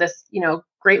could build this,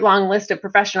 great long list of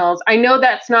professionals. I know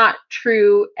that's not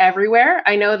true everywhere.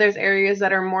 I know there's areas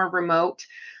that are more remote.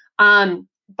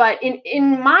 But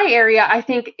in my area, I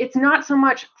think it's not so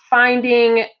much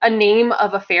finding a name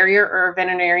of a farrier or a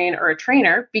veterinarian or a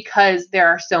trainer, because there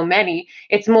are so many.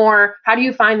 It's more, how do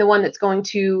you find the one that's going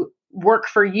to work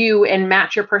for you and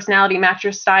match your personality, match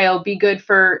your style, be good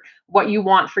for what you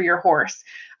want for your horse.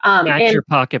 Match your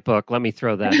pocketbook. Let me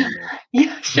throw that in there.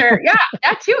 Yeah, sure. Yeah,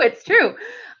 that too. It's true.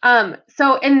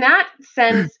 So in that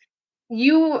sense,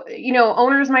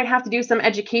 owners might have to do some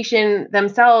education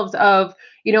themselves of,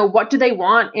 what do they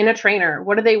want in a trainer?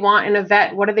 What do they want in a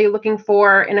vet? What are they looking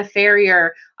for in a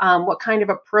farrier? What kind of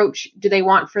approach do they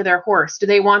want for their horse? Do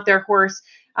they want their horse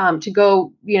to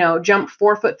go, jump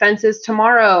 4-foot fences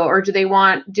tomorrow? Or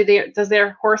does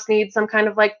their horse need some kind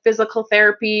of like physical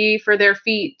therapy for their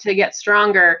feet to get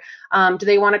stronger? Do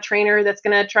they want a trainer that's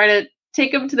going to try to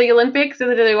take them to the Olympics,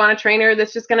 or do they want a trainer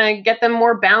that's just going to get them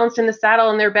more balanced in the saddle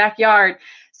in their backyard?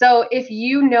 So if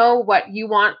you know what you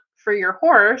want for your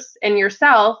horse and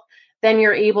yourself, then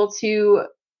you're able to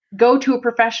go to a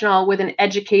professional with an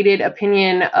educated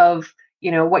opinion of,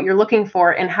 what you're looking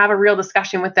for, and have a real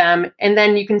discussion with them. And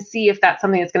then you can see if that's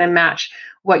something that's going to match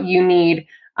what you need.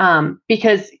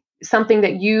 Because something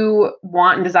that you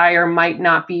want and desire might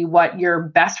not be what your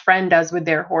best friend does with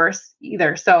their horse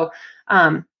either. So,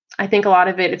 I think a lot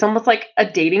of it's almost like a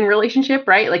dating relationship,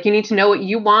 right? Like you need to know what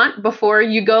you want before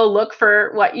you go look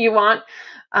for what you want.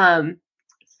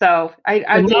 So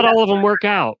I not all of them work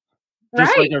out.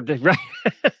 Right. Right.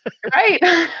 Right.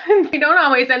 They don't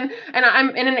always. And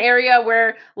I'm in an area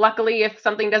where luckily if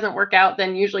something doesn't work out,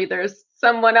 then usually there's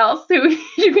someone else who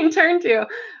you can turn to.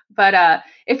 But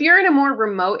if you're in a more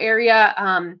remote area,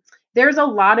 there's a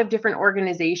lot of different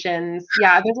organizations.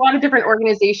 Yeah, there's a lot of different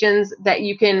organizations that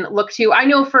you can look to. I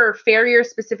know for farriers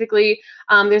specifically,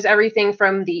 there's everything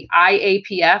from the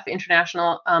IAPF,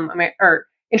 International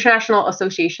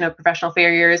Association of Professional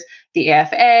Farriers, the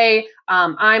AFA.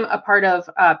 I'm a part of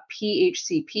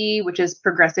PHCP, which is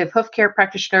Progressive Hoof Care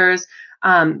Practitioners.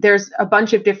 There's a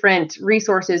bunch of different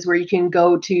resources where you can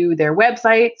go to their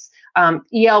websites.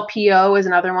 ELPO is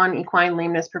another one, Equine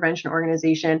Lameness Prevention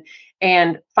Organization,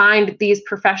 and find these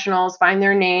professionals, find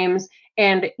their names.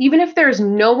 And even if there's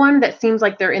no one that seems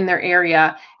like they're in their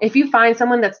area, if you find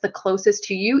someone that's the closest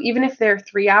to you, even if they're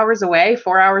 3 hours away,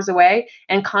 4 hours away,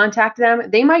 and contact them,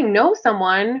 they might know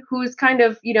someone who's kind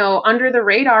of, under the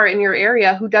radar in your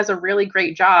area who does a really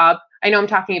great job. I know I'm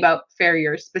talking about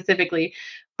farriers specifically,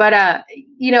 but,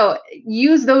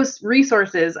 use those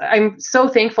resources. I'm so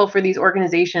thankful for these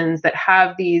organizations that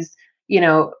have these,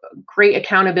 great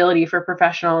accountability for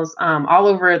professionals all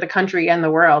over the country and the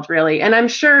world, really. And I'm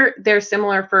sure they're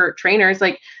similar for trainers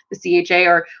like the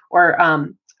CHA or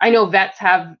I know vets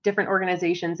have different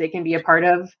organizations they can be a part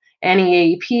of,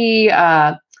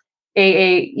 NEAEP,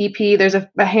 AAEP. There's a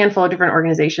handful of different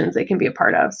organizations they can be a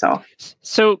part of.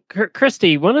 So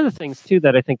Christy, one of the things too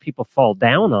that I think people fall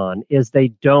down on is they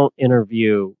don't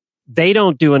interview. They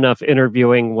don't do enough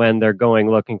interviewing when they're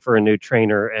going looking for a new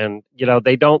trainer, and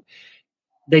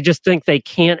they just think they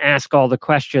can't ask all the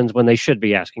questions when they should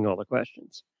be asking all the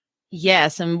questions.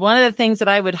 Yes. And one of the things that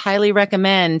I would highly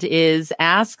recommend is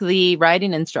ask the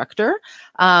riding instructor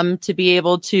to be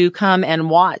able to come and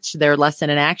watch their lesson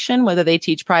in action, whether they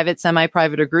teach private,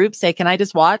 semi-private, or group. Say, can I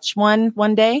just watch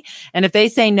one day? And if they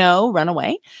say no, run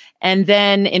away. And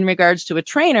then in regards to a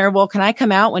trainer, well, can I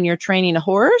come out when you're training a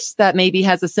horse that maybe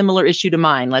has a similar issue to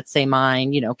mine? Let's say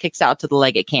mine, kicks out to the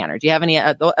leg at canter. Do you have any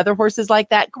other horses like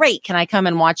that? Great. Can I come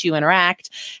and watch you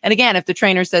interact? And again, if the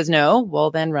trainer says no,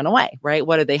 well, then run away, right?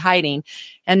 What are they hiding?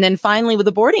 And then finally, with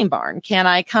the boarding barn, can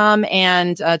I come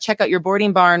and check out your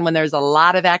boarding barn when there's a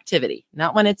lot of activity?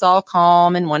 Not when it's all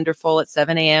calm and wonderful at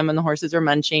 7 a.m. and the horses are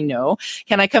munching. No.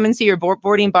 Can I come and see your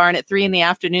boarding barn at 3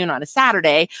 p.m. on a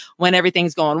Saturday when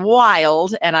everything's going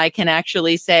wild, and I can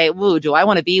actually say, "Woo, do I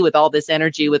want to be with all this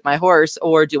energy with my horse,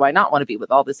 or do I not want to be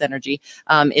with all this energy?"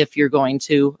 If you're going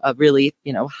to a really,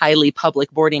 highly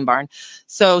public boarding barn.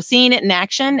 So seeing it in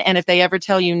action, and if they ever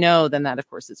tell you no, then that, of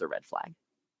course, is a red flag.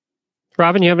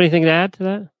 Robin, you have anything to add to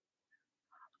that?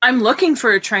 I'm looking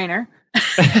for a trainer.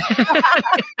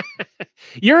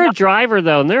 You're a driver,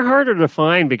 though, and they're harder to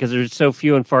find because there's so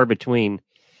few and far between.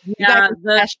 Yeah,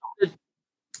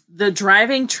 the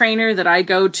driving trainer that I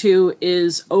go to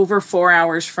is over 4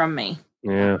 hours from me.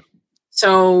 Yeah.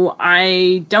 So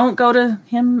I don't go to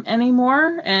him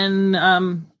anymore, and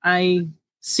I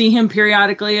see him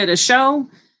periodically at a show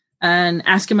and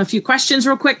ask him a few questions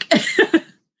real quick.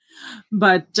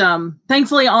 But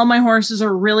thankfully, all my horses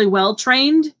are really well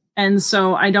trained, and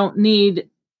so I don't need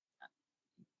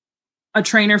a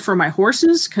trainer for my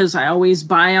horses because I always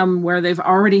buy them where they've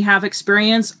already have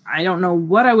experience. I don't know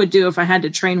what I would do if I had to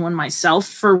train one myself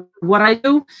for what I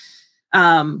do.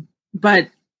 But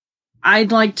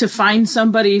I'd like to find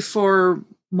somebody for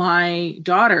my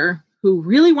daughter who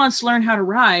really wants to learn how to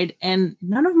ride. And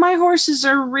none of my horses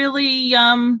are really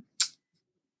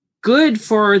good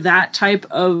for that type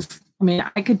of, I mean,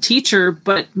 I could teach her,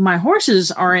 but my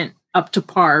horses aren't up to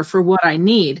par for what I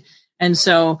need. And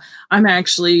so I'm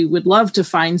actually would love to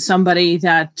find somebody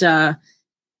that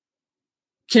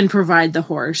can provide the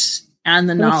horse and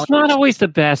the knowledge. It's not always the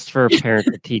best for a parent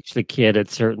to teach the kid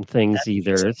at certain things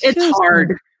either. It's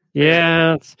hard.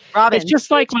 Yeah. Robin, it's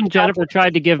just like when Jennifer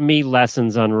tried to give me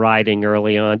lessons on riding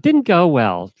early on. Didn't go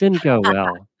well.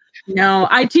 No,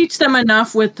 I teach them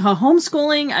enough with the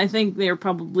homeschooling. I think they're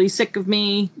probably sick of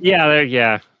me.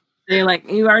 Yeah. They're like,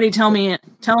 you already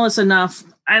tell us enough.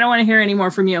 I don't want to hear any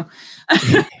more from you.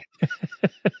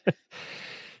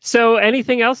 So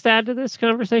anything else to add to this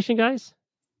conversation, guys?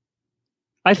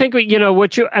 I think we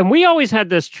always had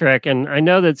this trick, and I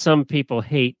know that some people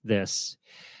hate this,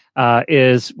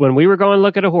 is when we were going to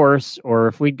look at a horse,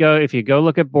 or if you go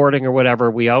look at boarding or whatever,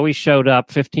 we always showed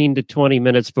up 15 to 20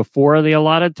 minutes before the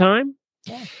allotted time.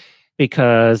 Yeah.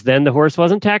 Because then the horse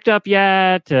wasn't tacked up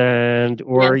yet,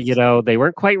 or they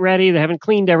weren't quite ready. They haven't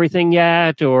cleaned everything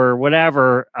yet, or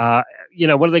whatever. What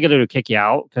are they going to do? Kick you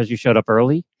out because you showed up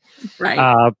early?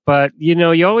 Right. But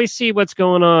you always see what's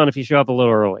going on if you show up a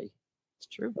little early. It's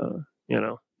true.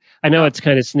 I know it's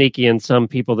kind of sneaky, and some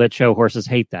people that show horses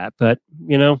hate that, but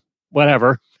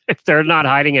whatever. If they're not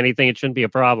hiding anything, it shouldn't be a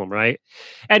problem, right?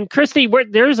 And Christy,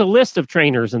 there's a list of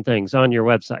trainers and things on your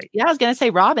website. Yeah, I was going to say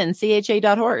Robin,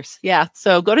 CHA.horse. Yeah,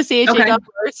 so go to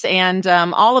CHA.horse, and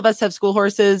all of us have school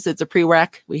horses. It's a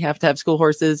prereq. We have to have school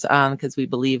horses because we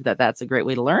believe that that's a great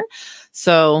way to learn.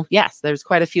 So yes, there's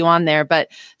quite a few on there, but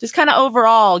just kind of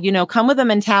overall, come with a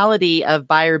mentality of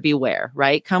buyer beware,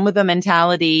 right? Come with a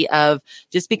mentality of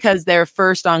just because they're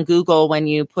first on Google when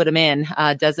you put them in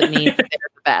doesn't mean that they're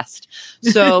the best.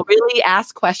 So really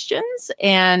ask questions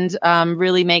and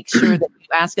really make sure that you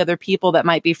ask other people that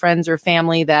might be friends or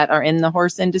family that are in the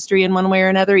horse industry in one way or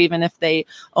another, even if they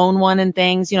own one and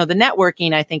things. The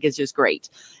networking, I think, is just great.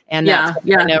 And that's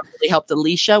what I know really helped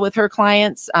Alicia with her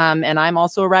clients. And I'm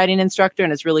also a riding instructor,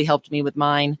 and it's really helped me with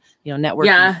mine, networking.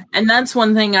 Yeah. And that's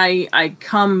one thing I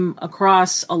come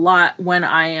across a lot when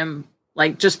I am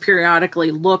like just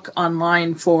periodically look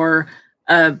online for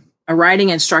a riding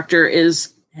instructor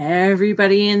is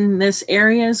everybody in this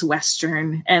area is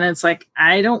Western. And it's like,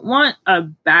 I don't want a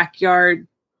backyard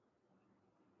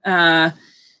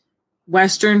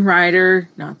Western rider.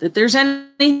 Not that there's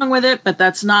anything wrong with it, but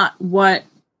that's not what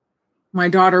my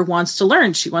daughter wants to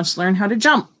learn. She wants to learn how to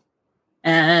jump.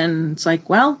 And it's like,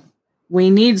 well, we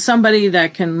need somebody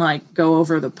that can like go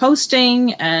over the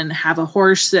posting and have a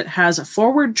horse that has a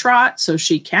forward trot so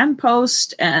she can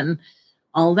post and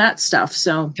all that stuff.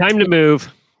 So time to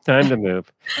move. Not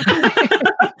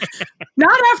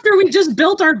after we just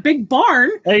built our big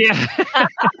barn. Yeah.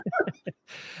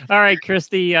 All right,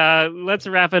 Christy, let's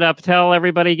wrap it up. Tell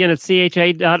everybody again, it's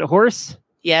CHA.horse.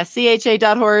 Yeah,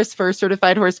 CHA.horse for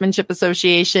Certified Horsemanship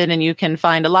Association. And you can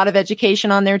find a lot of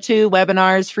education on there too,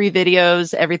 webinars, free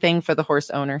videos, everything for the horse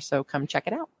owner. So come check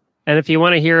it out. And if you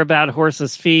want to hear about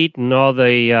horses' feet and all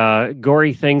the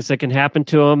gory things that can happen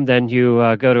to them, then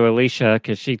you go to Alicia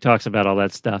because she talks about all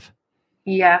that stuff.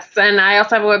 Yes, and I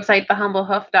also have a website,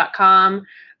 thehumblehoof.com.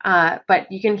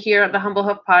 But you can hear the Humble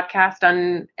Hoof podcast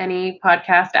on any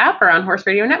podcast app or on Horse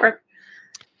Radio Network.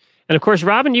 And of course,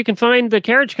 Robin, you can find the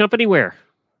Carriage Company where?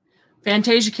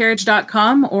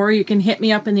 FantasiaCarriage.com, or you can hit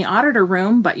me up in the auditor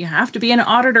room, but you have to be an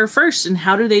auditor first. And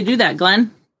how do they do that,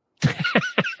 Glenn?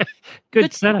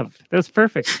 Good setup. That's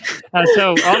perfect.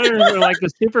 So auditors are like the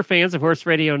super fans of Horse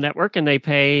Radio Network, and they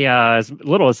pay as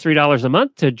little as $3 a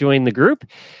month to join the group.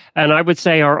 And I would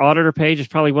say our auditor page is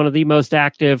probably one of the most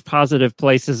active, positive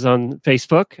places on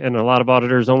Facebook. And a lot of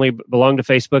auditors only belong to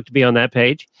Facebook to be on that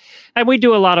page. And we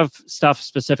do a lot of stuff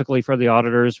specifically for the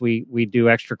auditors. We do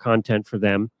extra content for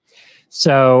them.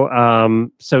 So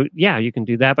yeah, you can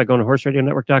do that by going to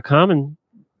horseradionetwork.com and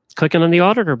clicking on the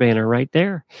auditor banner right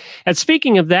there. And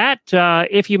speaking of that,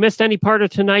 if you missed any part of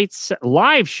tonight's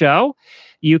live show,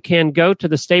 you can go to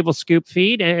the Stable Scoop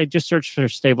feed and just search for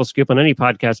Stable Scoop on any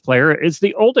podcast player. It's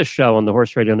the oldest show on the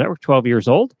Horse Radio Network, 12 years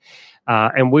old.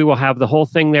 And we will have the whole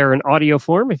thing there in audio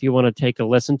form if you want to take a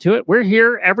listen to it. We're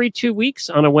here every 2 weeks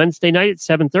on a Wednesday night at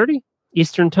 7:30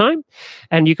 Eastern time.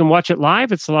 And you can watch it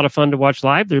live. It's a lot of fun to watch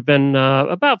live. There have been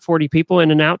about 40 people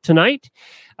in and out tonight.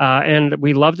 And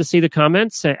we love to see the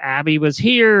comments. Abby was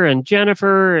here, and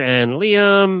Jennifer, and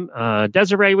Liam,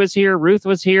 Desiree was here, Ruth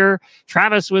was here,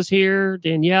 Travis was here,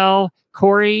 Danielle,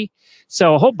 Corey.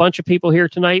 So a whole bunch of people here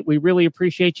tonight. We really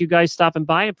appreciate you guys stopping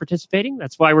by and participating.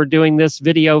 That's why we're doing this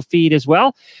video feed as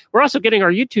well. We're also getting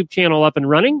our YouTube channel up and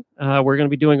running. We're going to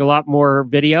be doing a lot more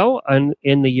video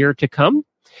in the year to come.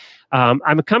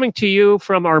 I'm coming to you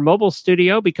from our mobile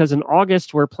studio because in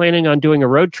August, we're planning on doing a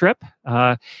road trip.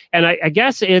 And I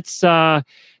guess it's the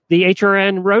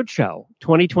HRN Roadshow.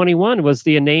 2021 was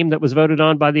the name that was voted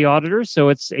on by the auditors. So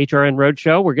it's HRN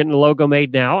Roadshow. We're getting the logo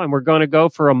made now, and we're going to go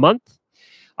for a month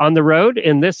on the road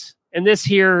in this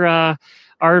here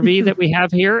RV that we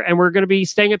have here, and we're going to be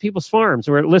staying at people's farms.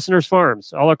 We're at listeners'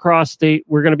 farms all across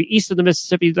we're going to be east of the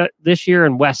Mississippi this year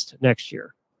and west next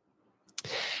year.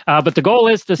 But the goal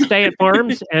is to stay at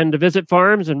farms and to visit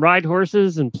farms and ride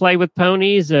horses and play with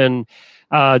ponies and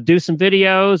do some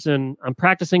videos. And I'm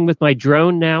practicing with my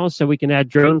drone now so we can add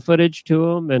drone footage to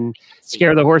them and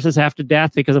scare the horses half to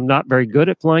death because I'm not very good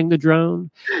at flying the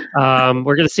drone.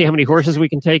 We're going to see how many horses we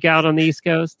can take out on the East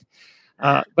Coast.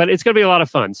 But it's going to be a lot of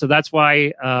fun. So that's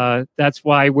why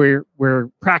we're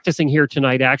practicing here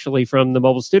tonight, actually, from the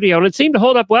mobile studio. And it seemed to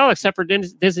hold up well, except for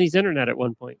Disney's internet at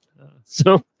one point.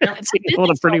 So it seemed to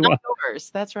hold up pretty well.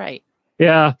 That's right.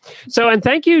 Yeah. So, and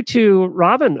thank you to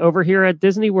Robin over here at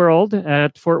Disney World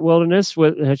at Fort Wilderness.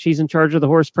 She's in charge of the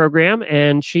horse program,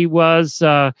 and she was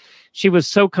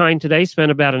so kind today.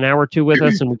 Spent about an hour or two with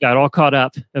us, and we got all caught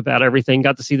up about everything.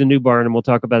 Got to see the new barn, and we'll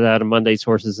talk about that on Monday's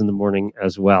Horses in the Morning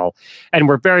as well. And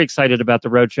we're very excited about the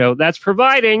roadshow. That's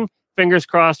providing, fingers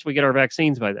crossed, we get our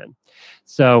vaccines by then.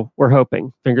 So we're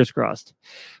hoping, fingers crossed.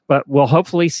 But we'll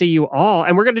hopefully see you all.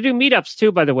 And we're going to do meetups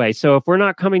too, by the way. So if we're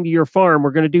not coming to your farm,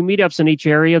 we're going to do meetups in each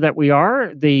area that we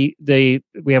are. We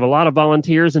have a lot of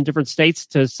volunteers in different states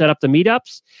to set up the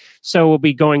meetups. So we'll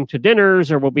be going to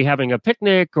dinners, or we'll be having a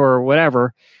picnic, or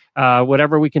whatever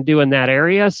we can do in that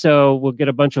area. So we'll get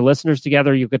a bunch of listeners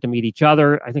together. You'll get to meet each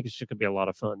other. I think it's going to be a lot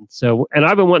of fun. So, and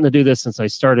I've been wanting to do this since I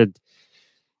started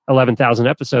 11,000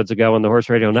 episodes ago on the Horse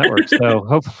Radio Network.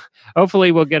 So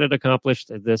hopefully we'll get it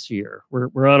accomplished this year.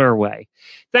 We're on our way.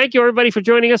 Thank you, everybody, for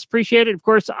joining us. Appreciate it. Of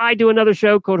course, I do another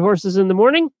show called Horses in the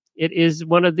Morning. It is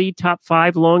one of the top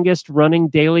 5 longest running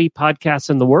daily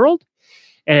podcasts in the world.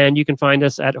 And you can find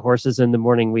us at Horses in the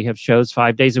Morning. We have shows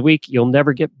 5 days a week. You'll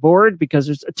never get bored because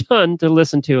there's a ton to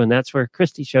listen to. And that's where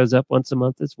Christy shows up once a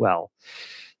month as well.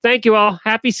 Thank you all.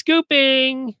 Happy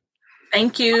scooping.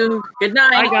 Thank you. Good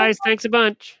night. Bye, guys. Thanks a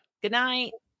bunch. Good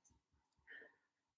night.